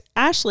perfect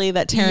Ashley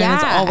that Taryn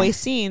has always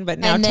seen, but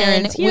now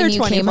Taryn's here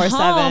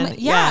 24/7.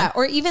 Yeah.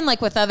 Or even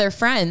like with other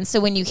friends. So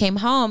when you came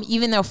home,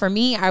 even though for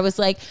me, I was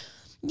like,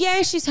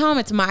 yeah, she's home.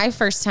 It's my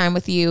first time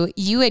with you.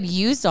 You had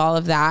used all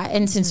of that.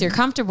 And since you're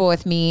comfortable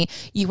with me,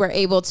 you were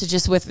able to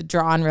just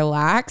withdraw and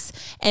relax.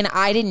 And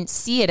I didn't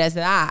see it as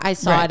that. I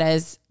saw it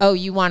as, oh,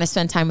 you want to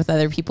spend time with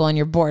other people and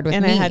you're bored with me.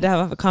 And I had to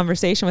have a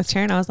conversation with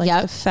Taryn. I was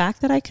like, the fact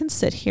that I can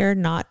sit here,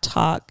 not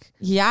talk,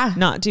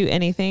 not do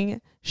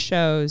anything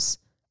shows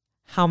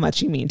how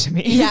much you mean to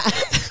me. Yeah.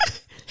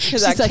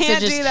 Because I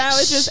can't do that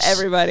with just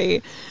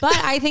everybody. But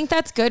I think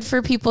that's good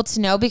for people to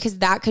know, because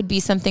that could be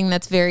something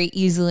that's very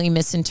easily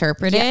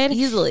misinterpreted. Yeah,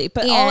 easily.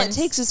 But all it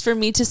takes is for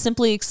me to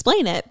simply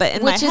explain it. But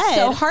in my head, which is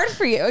so hard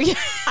for you.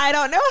 I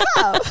don't know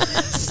how.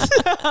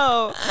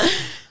 So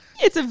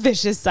it's a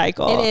vicious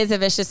cycle. It is a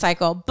vicious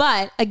cycle.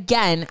 But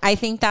again, I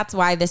think that's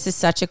why this is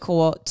such a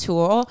cool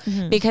tool,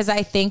 because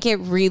I think it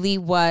really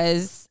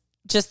was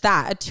just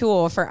that, a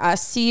tool for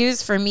us to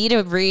use, for me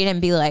to read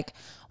and be like,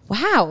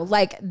 wow,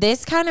 like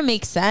this kind of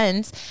makes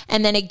sense.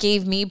 And then it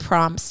gave me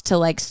prompts to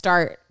like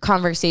start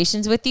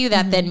conversations with you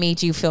that then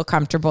made you feel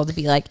comfortable to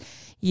be like,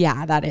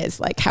 yeah, that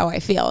is like how I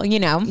feel, you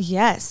know?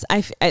 Yes.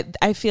 I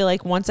feel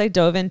like once I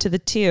dove into the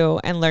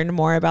 2 and learned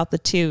more about the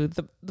 2,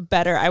 the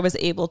better I was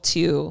able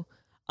to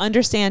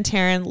understand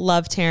Taryn,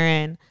 love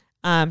Taryn,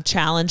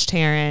 challenge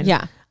Taryn.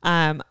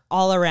 Yeah.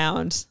 All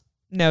around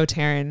know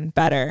Taryn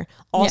better.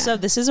 Also,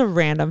 this is a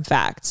random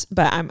fact,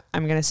 but I'm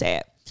going to say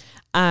it.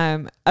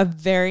 A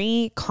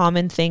very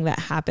common thing that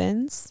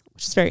happens,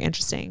 which is very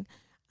interesting,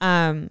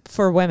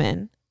 for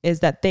women,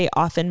 is that they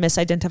often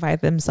misidentify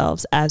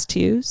themselves as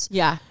 2s.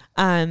 Yeah.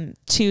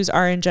 2s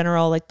are in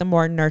general like the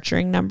more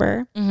nurturing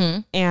number,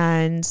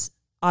 and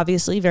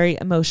obviously very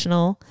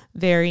emotional,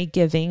 very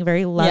giving,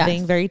 very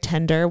loving, very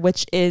tender,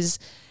 which is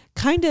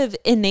kind of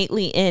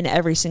innately in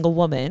every single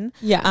woman.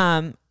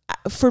 Yeah.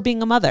 For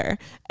being a mother.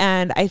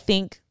 And I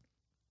think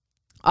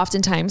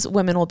oftentimes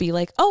women will be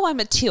like, oh,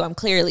 I'm a 2. I'm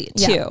clearly a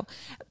 2. Yeah.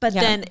 But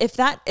then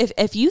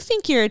if you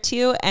think you're a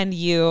 2 and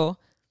you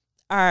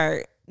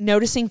are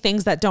noticing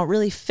things that don't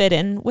really fit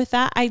in with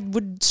that, I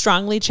would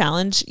strongly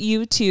challenge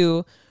you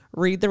to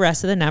read the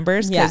rest of the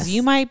numbers, because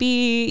you might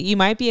be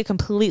a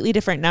completely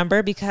different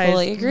number,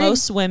 because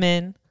most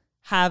women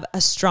have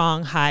a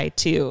strong high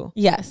 2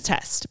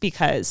 test,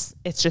 because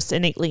it's just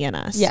innately in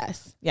us.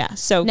 Yes. Yeah.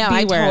 So no,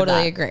 I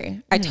totally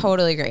agree. I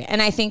totally agree.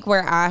 And I think where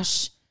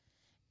Ash,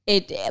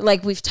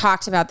 like we've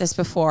talked about this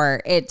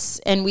before,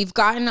 and we've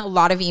gotten a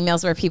lot of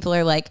emails where people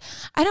are like,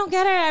 I don't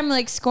get it. I'm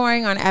like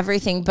scoring on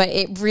everything, but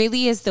it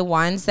really is the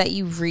ones that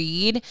you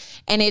read.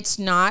 And it's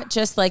not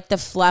just like the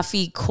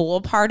fluffy,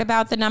 cool part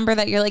about the number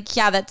that you're like,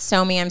 yeah, that's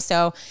so me. I'm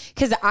so,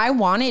 cause I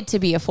wanted to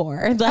be a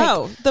 4.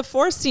 Like, the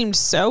 4 seemed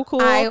so cool.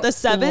 The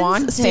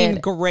 7s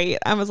seemed great.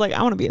 I was like,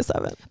 I want to be a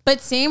 7.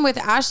 But same with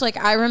Ash. Like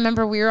I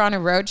remember we were on a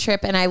road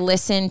trip and I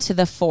listened to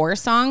the 4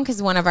 song,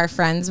 cause one of our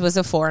friends was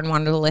a 4 and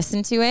wanted to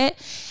listen to it.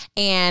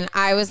 And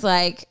I was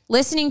like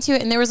listening to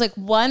it, and there was like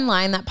one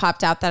line that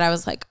popped out that I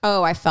was like,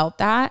 oh, I felt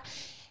that.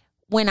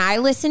 When I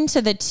listened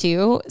to the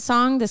 2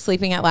 song, the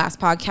Sleeping at Last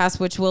podcast,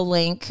 which we'll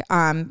link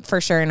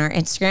for sure in our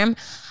Instagram,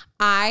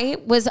 I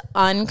was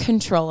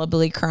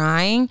uncontrollably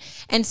crying.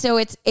 And so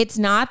it's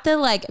not the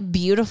like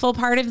beautiful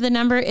part of the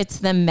number, it's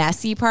the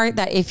messy part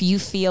that if you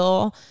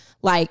feel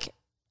like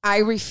I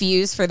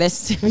refuse for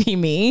this to be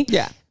me,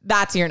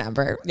 that's your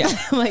number. Yeah.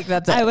 Like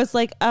that's it. I was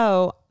like,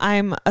 oh,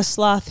 I'm a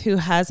sloth who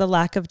has a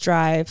lack of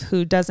drive,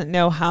 who doesn't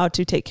know how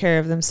to take care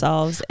of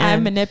themselves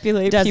and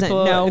manipulate doesn't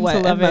people know into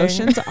what loving.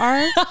 emotions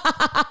are.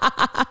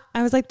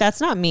 I was like,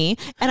 that's not me.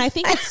 And I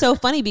think it's so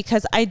funny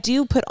because I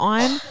do put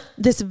on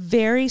this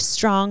very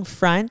strong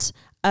front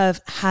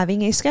of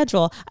having a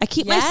schedule. I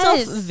keep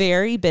myself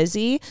very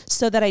busy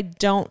so that I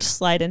don't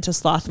slide into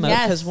sloth mode.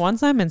 Because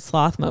once I'm in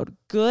sloth mode,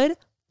 good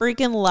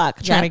freaking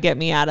luck trying to get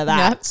me out of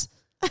that.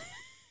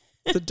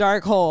 It's a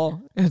dark hole.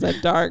 It's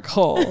a dark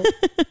hole.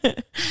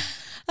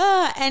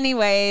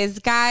 Anyways,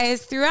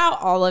 guys,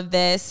 throughout all of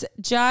this,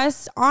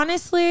 just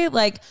honestly,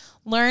 like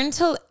learn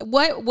to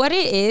what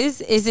it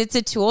is it's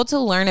a tool to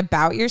learn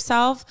about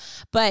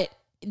yourself, but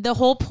the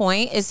whole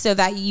point is so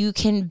that you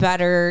can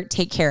better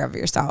take care of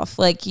yourself.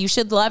 Like you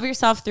should love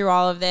yourself through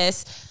all of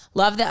this,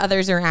 love the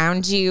others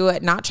around you,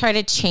 not try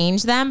to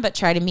change them, but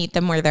try to meet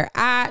them where they're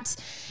at.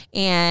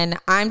 And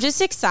I'm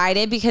just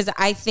excited because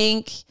I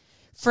think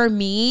for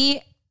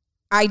me,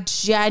 I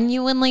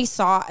genuinely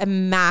saw a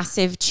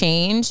massive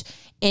change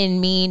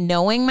in me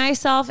knowing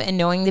myself and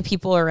knowing the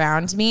people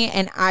around me.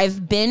 And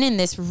I've been in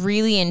this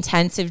really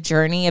intensive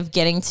journey of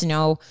getting to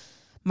know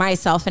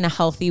myself in a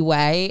healthy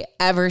way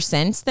ever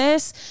since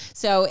this.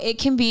 So it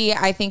can be,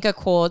 I think, a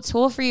cool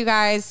tool for you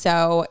guys.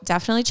 So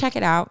definitely check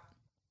it out.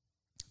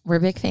 We're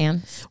big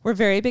fans. We're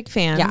very big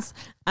fans.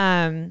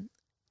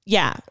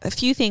 Yeah. A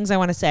few things I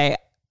want to say.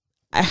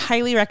 I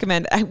highly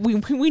recommend,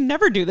 we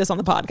never do this on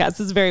the podcast. This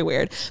is very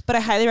weird, but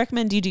I highly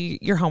recommend you do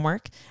your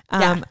homework.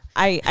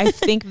 I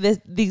think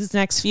these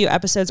next few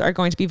episodes are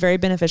going to be very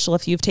beneficial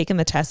if you've taken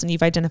the test and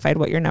you've identified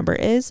what your number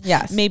is.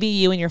 Yes. Maybe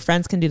you and your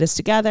friends can do this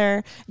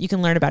together. You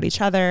can learn about each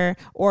other.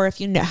 Or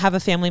if you have a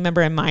family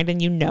member in mind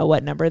and you know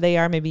what number they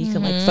are, maybe you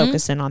can like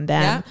focus in on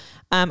them.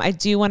 Yeah. I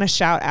do want to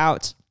shout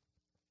out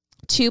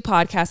 2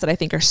 podcasts that I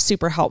think are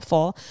super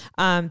helpful.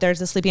 There's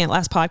the Sleeping at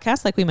Last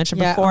podcast, like we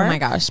mentioned before. Oh my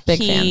gosh, big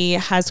fans. He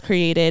has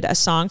created a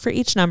song for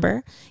each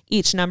number.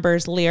 Each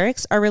number's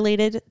lyrics are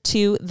related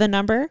to the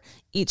number.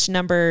 Each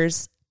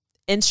number's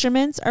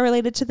instruments are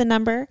related to the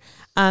number.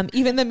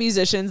 Even the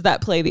musicians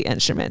that play the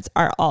instruments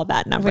are all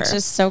that number. Which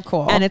is so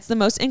cool. And it's the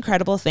most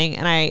incredible thing.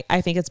 And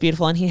I think it's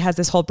beautiful. And he has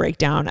this whole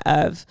breakdown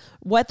of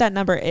what that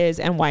number is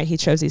and why he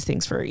chose these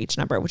things for each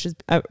number, which is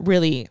a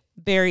really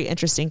very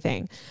interesting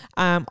thing.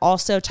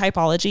 Also,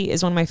 Typology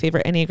is one of my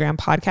favorite Enneagram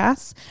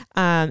podcasts.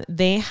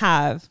 They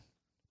have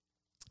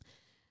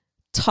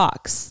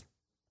talks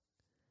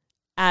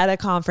at a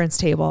conference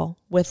table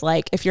with,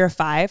 like, if you're a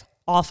 5,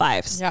 all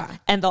 5s. Yeah.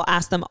 And they'll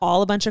ask them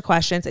all a bunch of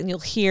questions and you'll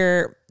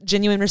hear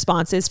genuine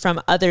responses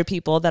from other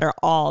people that are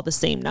all the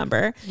same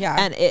number. Yeah.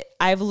 And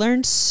I've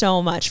learned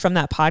so much from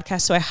that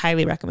podcast. So I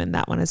highly recommend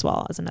that one as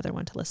well as another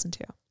one to listen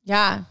to.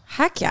 Yeah.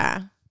 Heck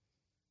yeah.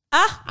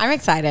 I'm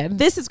excited.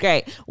 This is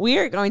great. We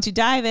are going to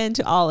dive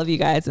into all of you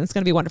guys and it's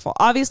going to be wonderful.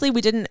 Obviously,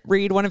 we didn't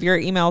read one of your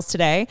emails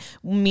today.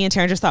 Me and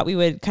Taryn just thought we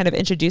would kind of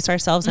introduce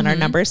ourselves and our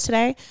numbers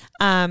today.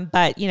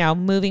 But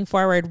moving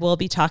forward, we'll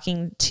be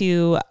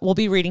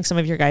reading some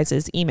of your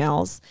guys'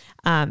 emails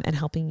and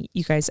helping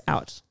you guys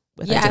out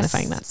with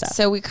identifying that stuff.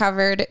 So we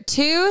covered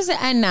 2s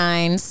and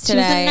 9s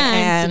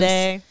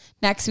today.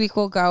 Next week,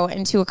 we'll go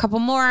into a couple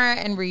more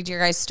and read your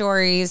guys'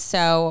 stories.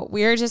 So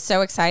we're just so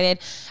excited.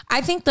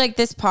 I think like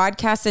this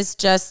podcast is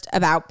just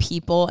about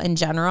people in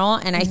general.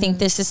 And I think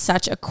this is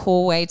such a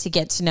cool way to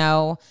get to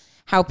know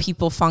how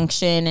people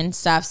function and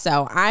stuff.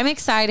 So I'm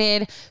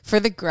excited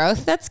for the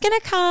growth that's going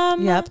to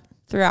come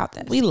throughout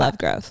this. We love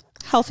growth.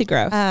 Healthy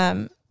growth.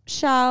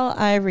 Shall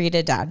I read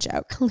a dad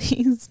joke?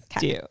 Please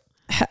do.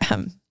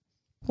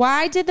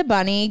 Why did the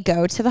bunny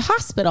go to the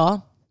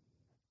hospital?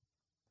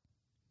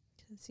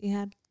 Because he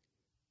had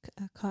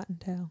a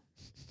cottontail.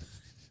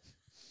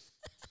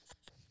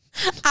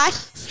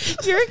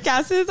 Your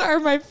guesses are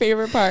my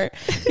favorite part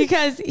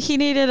because he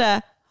needed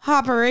a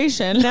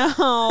operation. No.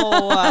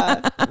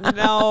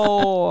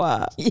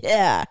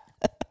 Yeah.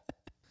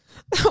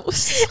 That was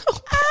so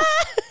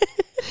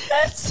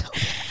That's so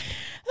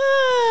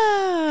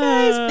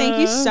Guys, thank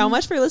you so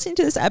much for listening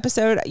to this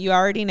episode. You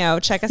already know.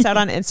 Check us out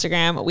on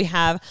Instagram. We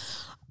have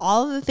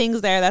all of the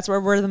things there. That's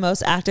where we're the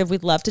most active.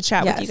 We'd love to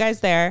chat with you guys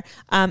there.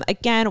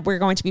 Again, we're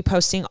going to be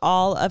posting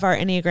all of our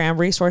Enneagram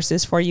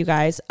resources for you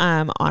guys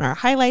on our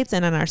highlights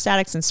and on our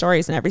statics and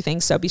stories and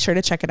everything. So be sure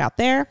to check it out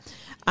there.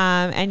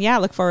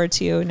 Look forward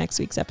to next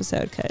week's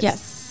episode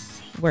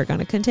because we're going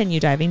to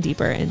continue diving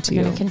deeper into.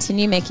 We're going to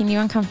continue making you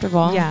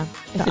uncomfortable. Yeah.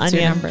 The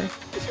onion.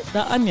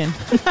 The onion.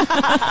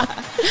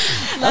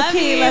 Love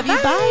you.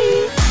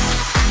 Bye.